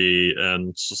factory,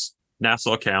 and just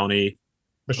Nassau County.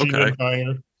 Machine gun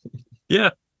fire.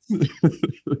 Yeah.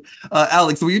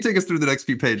 Alex, will you take us through the next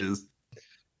few pages?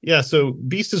 Yeah, so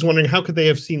Beast is wondering how could they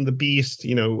have seen the Beast?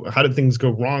 How did things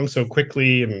go wrong so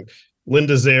quickly? And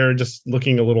Linda's there just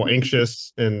looking a little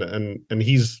anxious, and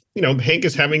he's, Hank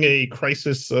is having a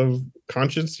crisis of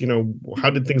conscience. How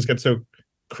did things get so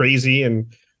crazy?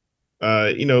 And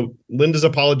Linda's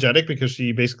apologetic because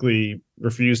she basically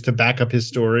refused to back up his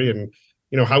story, and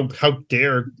how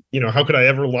dare, how could I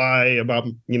ever lie about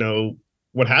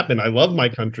what happened? I love my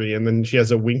country. And then she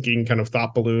has a winking kind of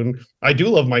thought balloon. I do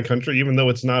love my country, even though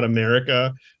it's not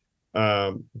America.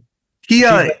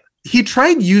 He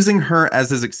tried using her as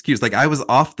his excuse. Like, I was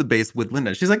off the base with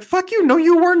Linda. She's like, fuck you. No,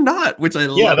 you were not, which I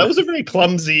love. Yeah, that was a very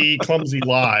clumsy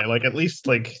lie. Like, at least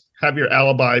like have your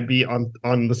alibi be on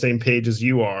the same page as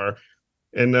you are.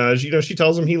 And she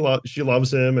tells him she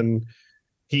loves him, and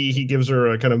he gives her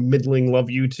a kind of middling love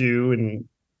you too, and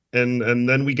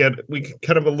then we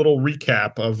kind of a little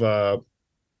recap of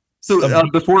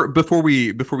before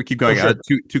we keep going, sure.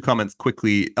 two comments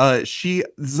quickly.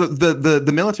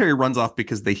 The military runs off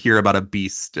because they hear about a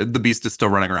beast. The beast is still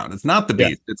running around. It's not the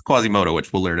beast. It's Quasimodo,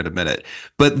 which we'll learn in a minute.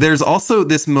 But there's also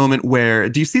this moment where,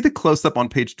 do you see the close up on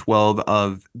page 12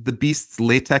 of the beast's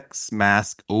latex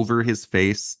mask over his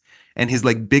face, and his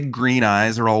like big green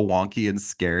eyes are all wonky and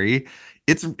scary?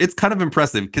 It's kind of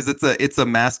impressive because it's a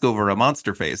mask over a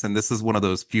monster face, and this is one of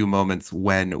those few moments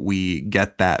when we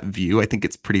get that view. I think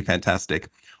it's pretty fantastic.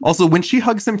 Also, when she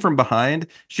hugs him from behind,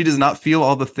 she does not feel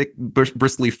all the thick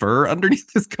bristly fur underneath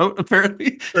his coat,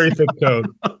 apparently. Very thick coat.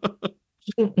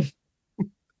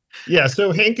 Yeah,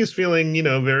 so Hank is feeling,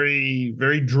 very,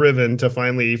 very driven to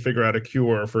finally figure out a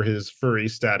cure for his furry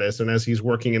status, and as he's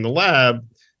working in the lab,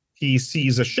 he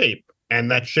sees a shape, and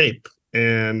that shape.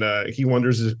 And he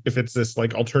wonders if it's this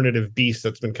like alternative beast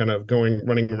that's been kind of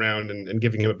running around and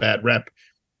giving him a bad rep.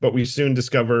 But we soon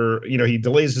discover, he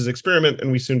delays his experiment,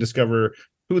 and we soon discover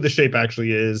who the shape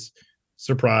actually is.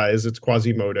 Surprise, it's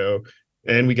Quasimodo.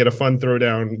 And we get a fun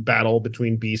throwdown battle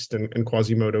between Beast and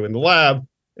Quasimodo in the lab,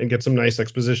 and get some nice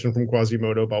exposition from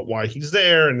Quasimodo about why he's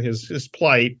there and his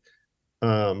plight.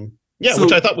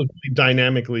 Which I thought was really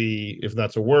dynamically, if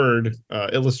that's a word,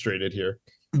 illustrated here.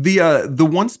 The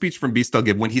one speech from Beast I'll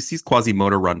give, when he sees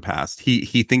Quasimodo run past,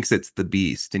 he thinks it's the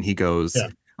Beast, and he goes,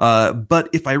 but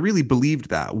if I really believed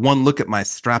that, one look at my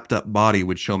strapped up body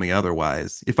would show me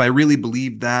otherwise. If I really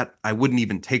believed that, I wouldn't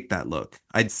even take that look.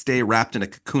 I'd stay wrapped in a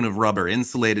cocoon of rubber,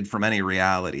 insulated from any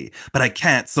reality. But I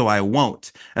can't, so I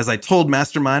won't. As I told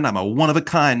Mastermind, I'm a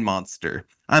one-of-a-kind monster.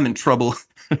 I'm in trouble.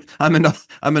 I'm in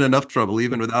enough trouble,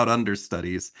 even without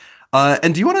understudies.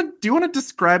 And do you want to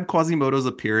describe Quasimodo's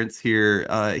appearance here?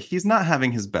 He's not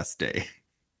having his best day.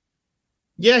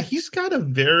 Yeah, he's got a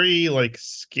very like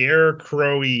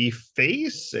scarecrowy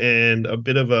face and a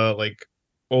bit of a like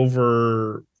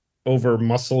over over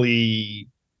muscly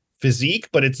physique,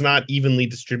 but it's not evenly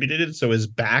distributed. So his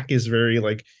back is very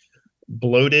like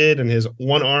bloated and his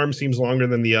one arm seems longer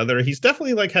than the other. He's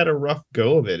definitely like had a rough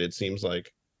go of it, it seems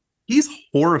like. He's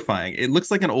horrifying. It looks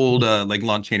like an old like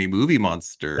Lon Chaney movie Yeah.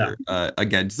 monster.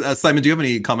 Again, Simon, do you have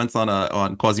any comments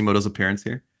on Quasimodo's appearance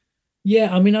here?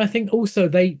 Yeah, I mean, I think also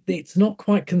it's not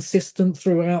quite consistent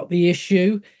throughout the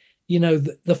issue.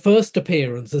 The first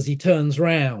appearance as he turns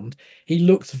round, he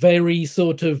looks very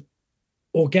sort of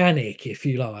organic, if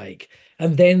you like.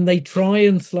 And then they try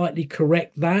and slightly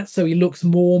correct that so he looks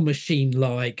more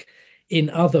machine-like in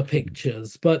other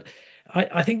pictures. But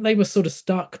I think they were sort of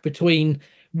stuck between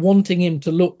wanting him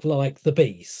to look like the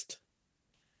Beast.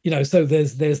 So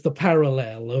there's the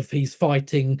parallel of he's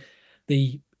fighting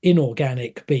the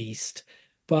inorganic beast.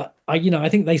 But I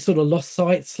think they sort of lost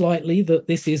sight slightly that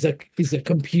this is a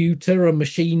computer, a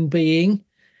machine being.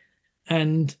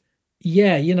 And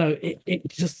yeah, it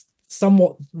just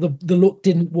somewhat the look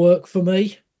didn't work for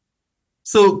me.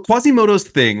 So Quasimodo's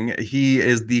thing, he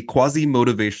is the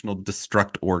quasi-motivational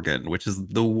destruct organ, which is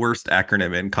the worst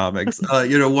acronym in comics.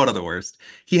 One of the worst.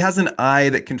 He has an eye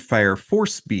that can fire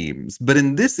force beams, but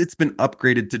in this, it's been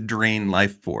upgraded to drain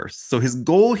life force. So his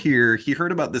goal here, he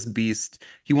heard about this beast.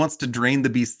 He wants to drain the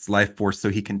beast's life force so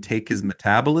he can take his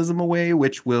metabolism away,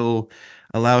 which will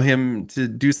allow him to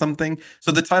do something.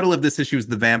 So the title of this issue is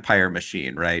The Vampire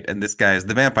Machine, right? And this guy is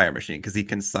the vampire machine because he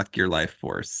can suck your life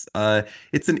force.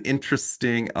 It's an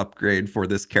interesting upgrade for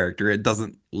this character. It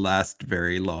doesn't last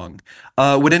very long.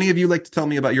 Would any of you like to tell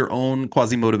me about your own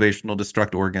quasi-motivational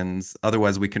destruct organs?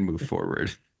 Otherwise, we can move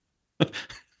forward.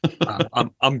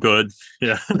 I'm good.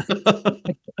 Yeah.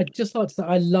 I just like to say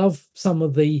I love some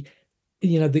of the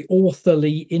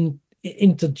authorly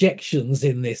interjections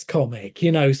in this comic.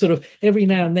 Sort of every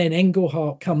now and then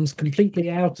Englehart comes completely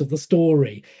out of the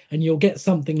story and you'll get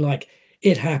something like,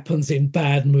 it happens in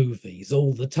bad movies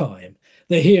all the time,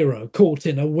 the hero caught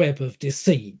in a web of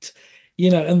deceit,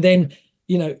 and then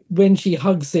when she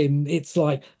hugs him it's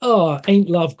like, oh, ain't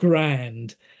love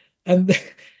grand. And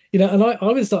and I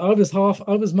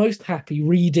was most happy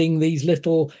reading these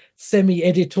little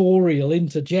semi-editorial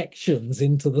interjections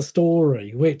into the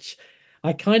story, which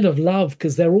I kind of love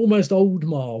because they're almost old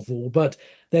Marvel, but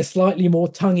they're slightly more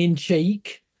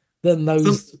tongue-in-cheek than Some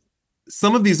those.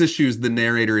 some of these issues, the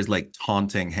narrator is like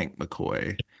taunting Hank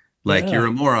McCoy. Like, Yeah. you're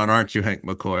a moron, aren't you, Hank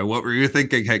McCoy? What were you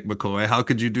thinking, Hank McCoy? How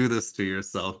could you do this to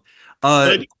yourself? But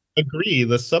I Uh, do agree.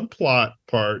 The subplot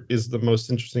part is the most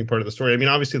interesting part of the story. I mean,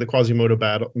 obviously, the Quasimodo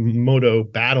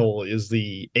battle is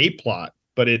the A plot,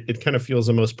 but it kind of feels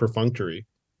the most perfunctory.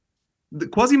 the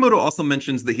Quasimodo also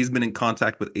mentions that he's been in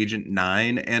contact with Agent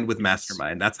Nine and with Yes.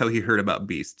 Mastermind. That's how he heard about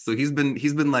Beast. So he's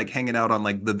been like hanging out on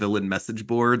like the villain message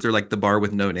boards or like the bar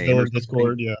with no name or Villain something.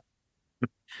 Discord, yeah.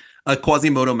 A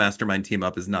Quasimodo Mastermind team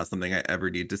up is not something I ever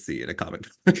need to see in a comic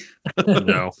book.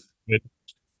 No.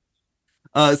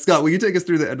 Scott, will you take us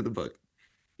through the end of the book?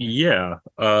 Yeah.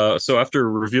 So after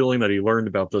revealing that he learned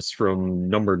about this from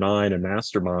number 9 and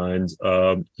Mastermind,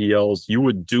 he yells, "You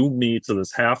would doom me to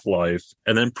this half-life,"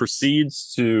 and then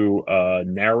proceeds to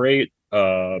narrate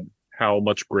how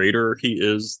much greater he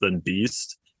is than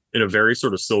Beast in a very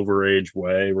sort of Silver Age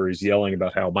way, where he's yelling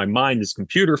about how my mind is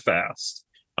computer fast,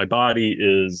 my body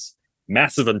is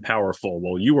massive and powerful,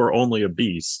 while you are only a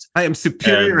beast. I am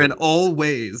superior And in all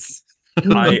ways.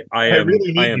 I I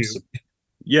really I need am you.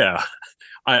 yeah.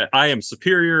 I am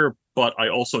superior, but I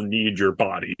also need your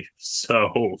body.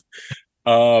 So,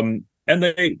 and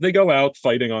they go out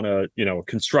fighting on a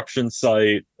construction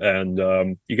site, and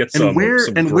you get And where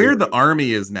some and where great. the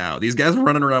army is now. These guys are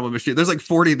running around with machines. There's like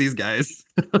 40 of these guys.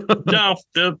 No,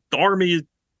 the army,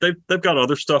 they've got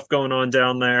other stuff going on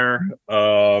down there.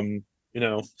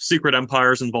 Secret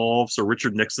empires involved, so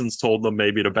Richard Nixon's told them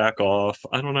maybe to back off.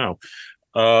 I don't know.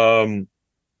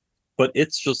 But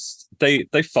it's just they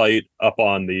fight up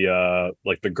on the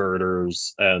like the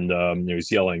girders, and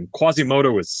he's yelling,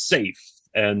 "Quasimodo is safe,"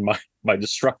 and my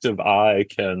destructive eye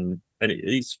can, and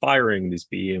he's firing these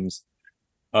beams.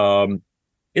 Um,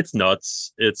 it's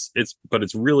nuts. But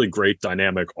it's really great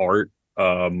dynamic art.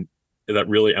 That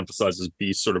really emphasizes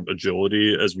Beast's sort of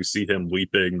agility as we see him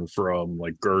leaping from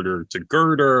like girder to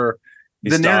girder.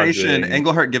 The He's narration, dodging.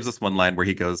 Englehart gives us one line where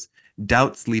he goes,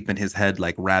 "Doubts sleep in his head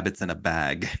like rabbits in a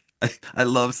bag." I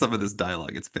love some of this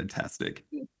dialogue. It's fantastic.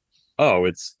 Oh,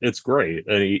 it's great.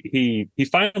 And he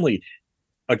finally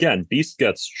again, Beast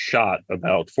gets shot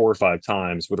about 4 or 5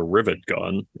 times with a rivet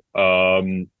gun.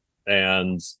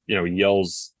 And he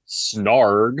yells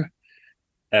snarg,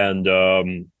 and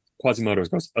Quasimodo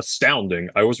goes, astounding.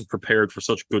 I wasn't prepared for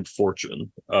such good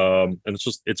fortune. And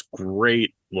it's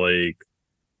great, like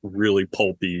really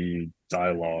pulpy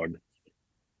dialogue.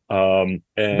 And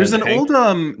There's an Hank,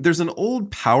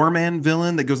 old Power Man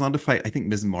villain that goes on to fight, I think,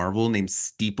 Ms. Marvel, named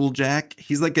Steeplejack.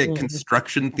 He's like a Mhm.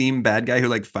 construction themed bad guy who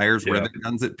like fires yeah, rivet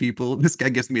guns at people. This guy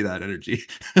gives me that energy.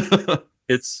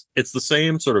 it's the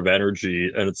same sort of energy,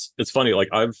 and it's funny. Like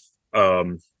I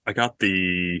got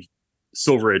the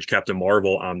Silver Age Captain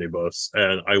Marvel omnibus,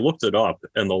 and I looked it up,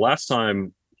 and the last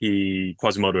time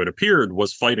Quasimodo had appeared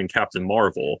was fighting Captain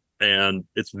Marvel, and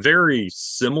it's very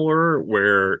similar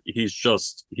where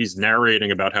he's narrating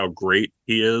about how great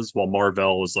he is, while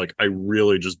Marvel is like, I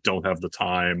really just don't have the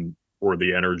time or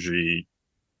the energy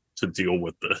to deal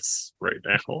with this right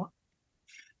now.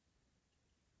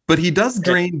 But he does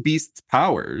drain Beast's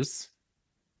powers.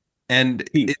 And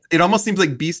He it almost seems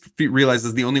like Beast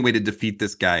realizes the only way to defeat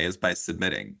this guy is by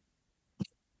submitting.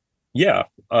 Yeah,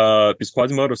 because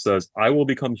Quasimodo says, I will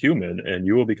become human and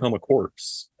you will become a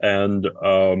corpse. And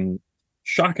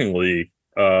shockingly,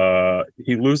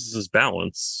 he loses his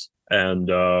balance,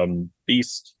 and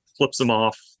Beast flips him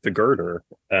off the girder,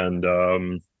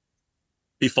 and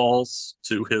he falls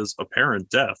to his apparent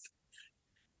death.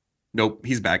 Nope,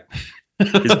 he's back.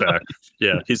 He's back.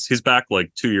 Yeah, he's back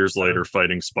like 2 years later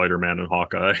fighting Spider-Man and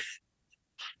Hawkeye.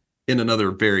 In another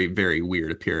very, very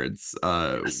weird appearance.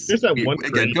 There's that one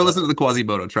Again, great, go listen to the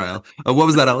Quasimodo trial. What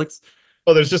was that, Alex?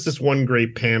 oh, there's just this one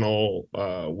great panel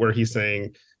where he's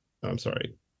saying, I'm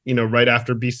sorry, right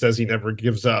after Beast says he never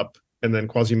gives up, and then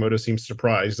Quasimodo seems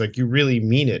surprised, like, you really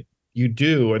mean it, you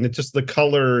do. And it's just the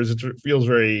colors, it feels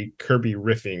very Kirby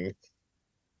riffing.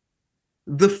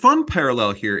 The fun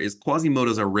parallel here is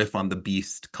Quasimodo's a riff on the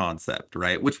Beast concept,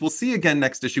 right? Which we'll see again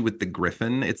next issue with the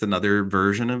Griffin. It's another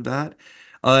version of that.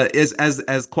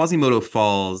 As Quasimodo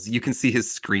falls, you can see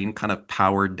his screen kind of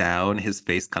powered down, his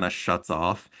face kind of shuts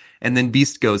off, and then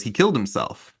Beast goes, he killed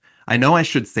himself. I know I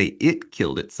should say it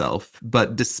killed itself,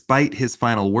 but despite his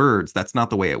final words, that's not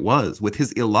the way it was. With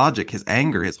his illogic, his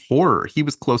anger, his horror, he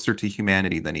was closer to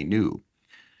humanity than he knew.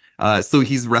 So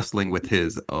he's wrestling with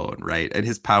his own, right? And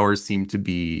his powers seem to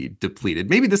be depleted.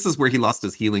 Maybe this is where he lost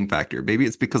his healing factor. Maybe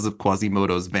it's because of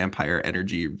Quasimodo's vampire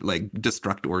energy, like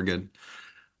destruct organ.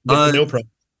 You get the Uh, no prize.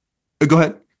 Go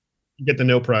ahead. You get the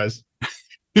no prize.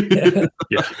 Yeah.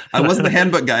 Yeah. I wasn't the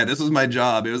handbook guy. This was my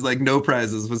job. It was like no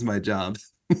prizes was my job.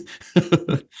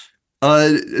 Scott,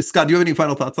 do you have any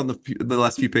final thoughts on the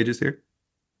last few pages here?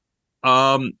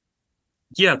 Yeah,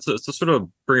 to sort of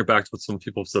bring it back to what some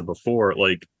people have said before,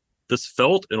 like this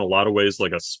felt in a lot of ways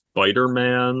like a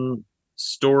Spider-Man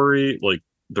story. Like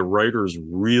the writers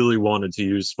really wanted to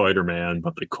use Spider-Man,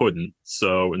 but they couldn't.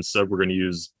 So instead, we're going to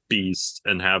use Beast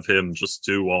and have him just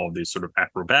do all of these sort of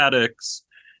acrobatics.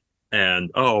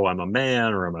 And oh, I'm a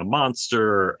man or I'm a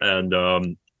monster.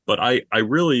 And but I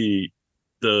really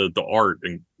the art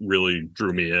really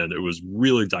drew me in. It was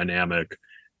really dynamic,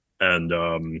 and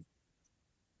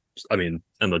I mean,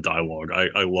 and the dialogue.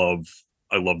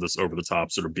 I love this over the top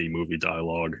sort of B movie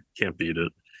dialogue. Can't beat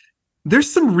it.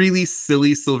 There's some really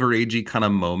silly Silver Agey kind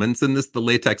of moments in this, the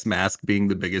latex mask being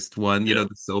the biggest one, Yeah.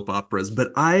 the soap operas.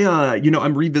 But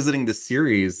I'm revisiting the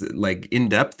series like in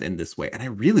depth in this way, and I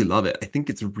really love it. I think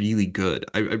it's really good.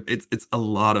 It's a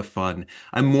lot of fun.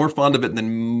 I'm more fond of it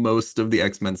than most of the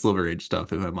X-Men Silver Age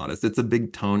stuff, if I'm honest. It's a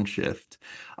big tone shift.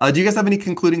 Do you guys have any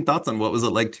concluding thoughts on what was it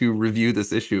like to review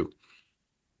this issue?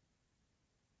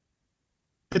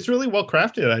 It's really well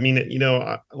crafted. I mean,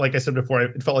 like I said before,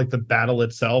 it felt like the battle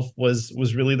itself was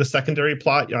really the secondary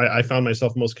plot. I found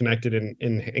myself most connected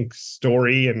in Hank's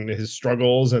story and his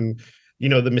struggles, and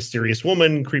the mysterious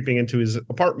woman creeping into his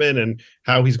apartment and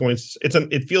how he's going to.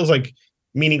 It feels like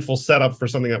meaningful setup for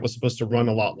something that was supposed to run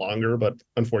a lot longer, but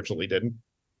unfortunately didn't.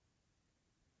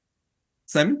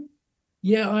 Simon?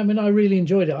 Yeah, I mean, I really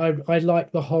enjoyed it. I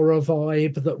like the horror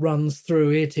vibe that runs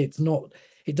through it.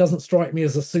 It doesn't strike me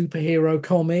as a superhero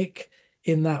comic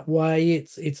in that way.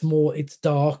 It's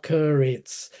darker.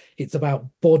 It's about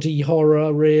body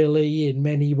horror, really, in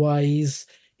many ways.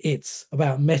 It's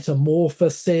about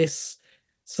metamorphosis.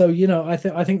 So, I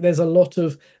think there's a lot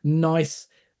of nice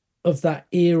of that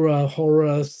era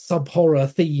horror, sub-horror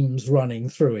themes running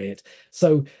through it.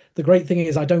 So the great thing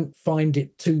is I don't find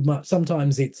it too much.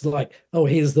 Sometimes it's like, oh,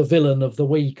 here's the villain of the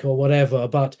week or whatever,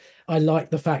 but I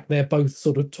like the fact they're both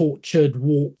sort of tortured,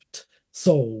 warped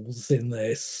souls in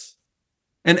this.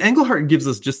 And Englehart gives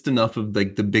us just enough of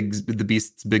like the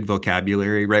beast's big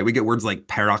vocabulary, right? We get words like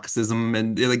paroxysm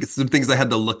and like some things I had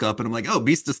to look up, and I'm like, oh,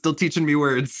 Beast is still teaching me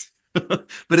words. But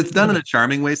it's done in a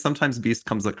charming way. Sometimes Beast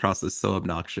comes across as so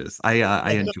obnoxious.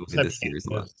 I enjoy this series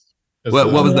a lot. What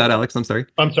I was mean, that, Alex? I'm sorry.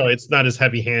 I'm sorry, it's not as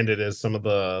heavy-handed as some of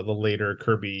the later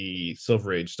Kirby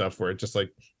Silver Age stuff, where it just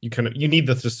like you need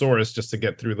the thesaurus just to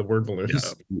get through the word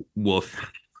balloons. Yeah, woof.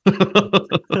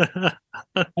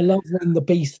 I love when the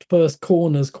Beast first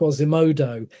corners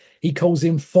Quasimodo. He calls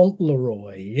him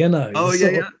Fauntleroy. Oh yeah,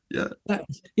 yeah, yeah. That,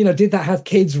 did that have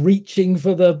kids reaching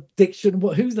for the diction?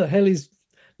 What? Who the hell is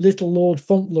Little Lord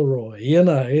Fauntleroy?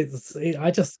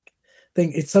 I just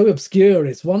think it's so obscure.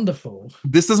 It's wonderful.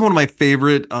 This is one of my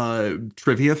favorite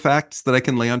trivia facts that I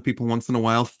can lay on people once in a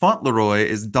while. Fauntleroy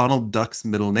is Donald Duck's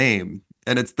middle name,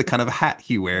 and it's the kind of hat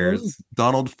he wears. Oh.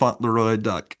 Donald Fauntleroy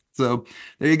Duck. So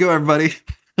there you go, everybody.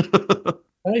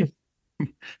 Hey.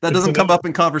 That doesn't come up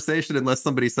in conversation unless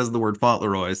somebody says the word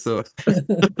Fauntleroy. So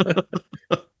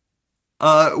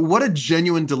what a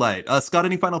genuine delight. Scott,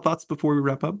 any final thoughts before we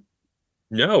wrap up?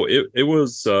 No, it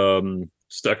was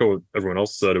just to echo what everyone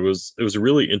else said, it was a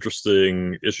really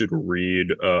interesting issue to read.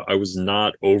 I was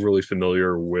not overly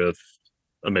familiar with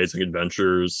Amazing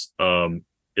Adventures.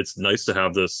 It's nice to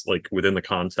have this like within the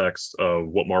context of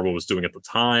what Marvel was doing at the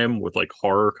time with like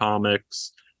horror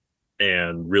comics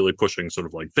and really pushing sort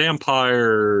of like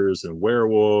vampires and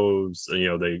werewolves.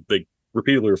 And they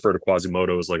repeatedly refer to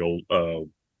Quasimodo as like a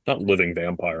not living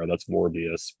vampire, that's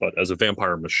Morbius, but as a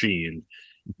vampire machine.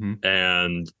 Mm-hmm.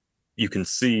 And you can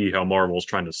see how Marvel's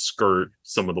trying to skirt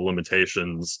some of the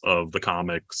limitations of the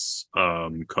comics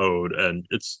code, and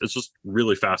it's just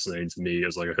really fascinating to me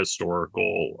as like a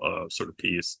historical sort of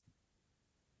piece.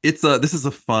 This is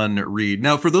a fun read.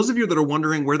 Now, for those of you that are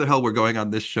wondering where the hell we're going on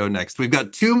this show next, we've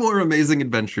got 2 more Amazing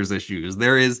Adventures issues.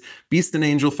 There is Beast and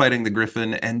Angel fighting the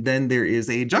Griffin, and then there is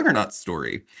a Juggernaut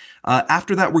story.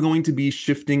 After that, we're going to be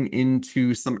shifting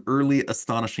into some early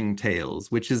Astonishing Tales,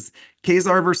 which is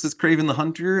Kazar versus Kraven the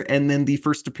Hunter, and then the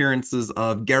first appearances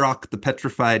of Garok the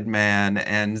Petrified Man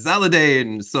and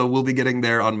Zaladane. So we'll be getting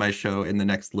there on my show in the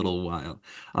next little while.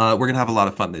 We're going to have a lot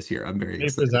of fun this year. I'm very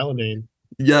excited. Zaladane.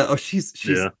 Yeah, oh, she's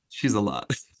a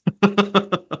lot.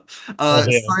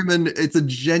 Simon, it's a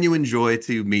genuine joy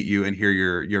to meet you and hear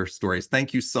your stories.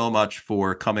 Thank you so much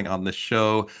for coming on the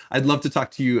show. I'd love to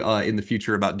talk to you in the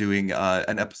future about doing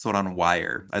an episode on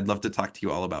Wire. I'd love to talk to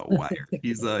you all about Wire.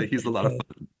 He's a lot of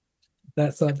fun.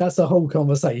 That's a whole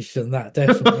conversation, that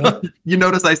definitely. You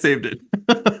notice I saved it.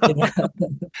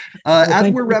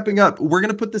 As we're wrapping up, we're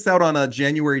going to put this out on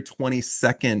January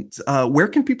 22nd. Where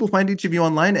can people find each of you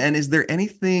online? And is there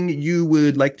anything you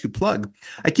would like to plug?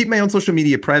 I keep my own social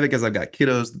media private because I've got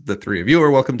kiddos. The 3 of you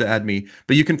are welcome to add me.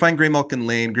 But you can find Graymalkin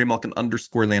Lane,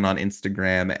 Graymalkin_Lane on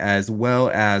Instagram, as well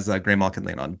as Graymalkin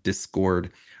Lane on Discord.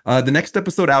 The next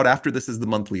episode out after this is the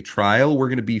monthly trial. We're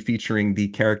going to be featuring the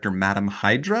character Madame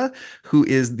Hydra, who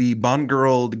is the Bond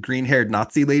girl, the green-haired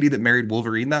Nazi lady that married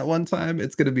Wolverine that one time.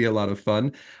 It's going to be a lot of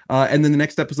fun. And then the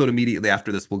next episode immediately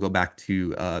after this, we'll go back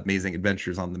to Amazing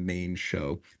Adventures on the main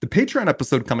show. The Patreon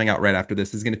episode coming out right after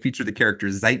this is going to feature the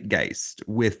character Zeitgeist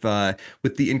with the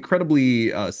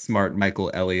incredibly smart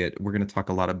Michael Elliott. We're going to talk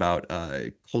a lot about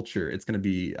culture. It's going to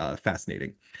be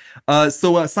fascinating.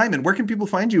 So Simon, where can people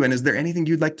find you? And is there anything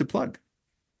you'd like to plug?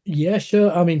 Yeah, sure.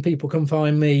 I mean, people can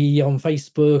find me on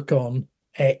Facebook, on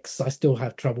X. I still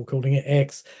have trouble calling it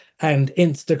X, and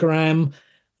Instagram.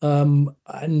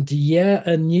 And yeah,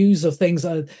 news of things.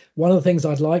 One of the things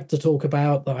I'd like to talk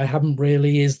about that I haven't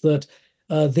really is that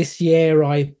this year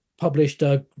I published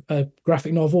a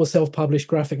graphic novel, a self-published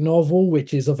graphic novel,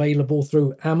 which is available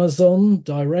through Amazon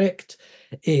Direct.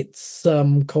 It's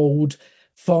called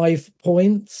 5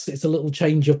 Points. It's a little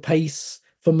change of pace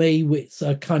for me. It's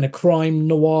a kind of crime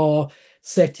noir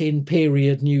set in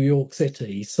period New York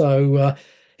City. So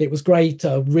it was great,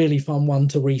 a really fun one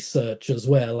to research as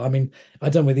well. I mean, I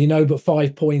don't really know, but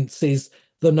 5 Points is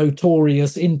the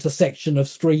notorious intersection of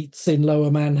streets in Lower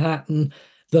Manhattan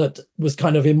that was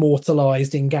kind of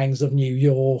immortalized in Gangs of New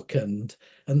York and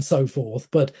so forth.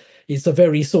 But it's a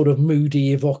very sort of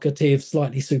moody, evocative,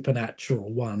 slightly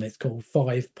supernatural one. It's called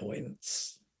 5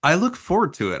 Points. I look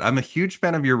forward to it. I'm a huge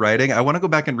fan of your writing. I want to go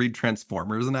back and read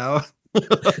Transformers now.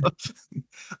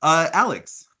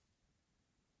 Alex.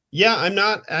 Yeah, I'm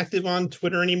not active on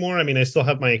Twitter anymore. I mean, I still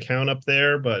have my account up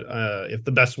there, but if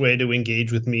the best way to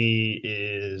engage with me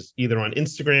is either on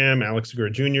Instagram, Alex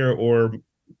Segura Jr., or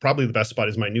probably the best spot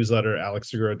is my newsletter,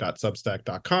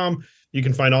 alexsegura.substack.com. You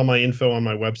can find all my info on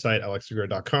my website,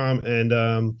 alexsegura.com.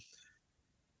 And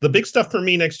The big stuff for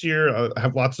me next year, I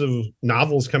have lots of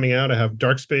novels coming out. I have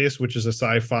Dark Space, which is a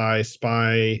sci-fi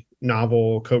spy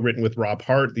novel co-written with Rob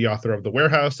Hart, the author of The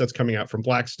Warehouse. That's coming out from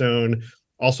Blackstone.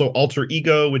 Also, Alter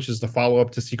Ego, which is the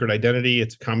follow-up to Secret Identity.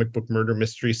 It's a comic book murder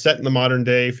mystery set in the modern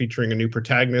day, featuring a new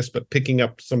protagonist, but picking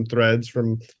up some threads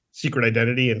from Secret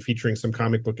Identity and featuring some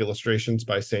comic book illustrations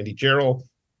by Sandy Jarrell.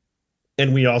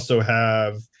 And we also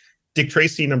have Dick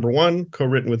Tracy, #1,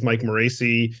 co-written with Mike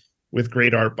Moreci, with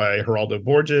great art by Geraldo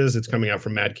Borges. It's coming out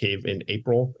from Mad Cave in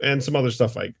April, and some other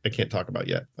stuff I can't talk about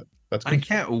yet, but that's cool. I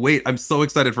can't wait. I'm so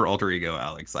excited for Alter Ego,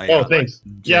 Alex. Thanks.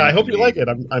 Yeah, I hope you like it.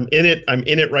 I'm in it. I'm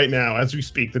in it right now as we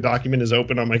speak. The document is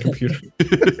open on my computer.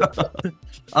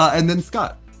 And then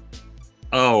Scott.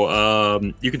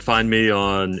 You can find me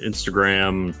on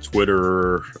Instagram,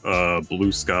 Twitter,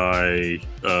 Blue Sky,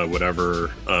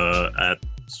 whatever, at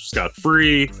Scott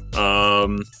Free.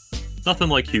 Nothing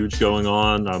like huge going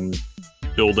on. I'm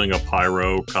building a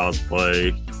pyro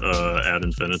cosplay ad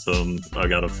infinitum. I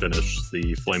gotta finish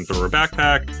the flamethrower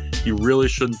backpack. You really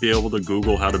shouldn't be able to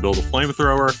Google how to build a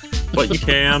flamethrower, but you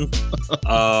can.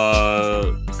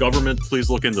 Government, please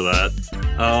look into that.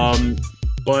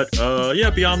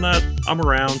 Beyond that, I'm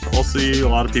around. I'll see a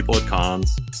lot of people at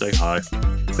cons. Say hi.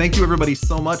 Thank you, everybody,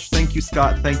 so much. Thank you,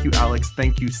 Scott. Thank you, Alex.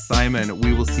 Thank you, Simon.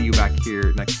 We will see you back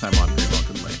here next time on Grey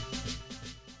Malkin Lane.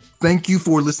 Thank you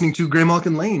for listening to Grey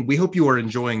Malkin Lane. We hope you are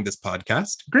enjoying this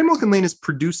podcast. Grey Malkin Lane is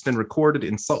produced and recorded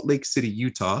in Salt Lake City,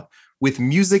 Utah, with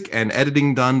music and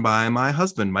editing done by my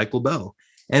husband, Michael Bell,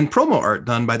 and promo art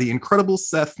done by the incredible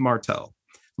Seth Martell.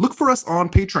 Look for us on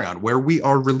Patreon, where we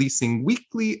are releasing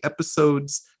weekly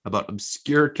episodes about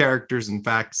obscure characters and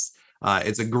facts.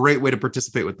 It's a great way to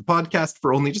participate with the podcast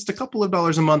for only just a couple of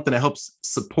dollars a month, and it helps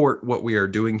support what we are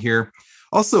doing here.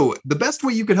 Also, the best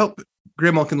way you could help Grey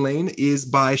Malkin Lane is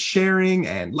by sharing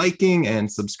and liking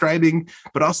and subscribing,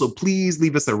 but also please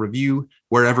leave us a review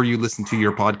wherever you listen to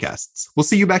your podcasts. We'll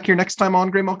see you back here next time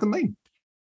on Grey Malkin Lane.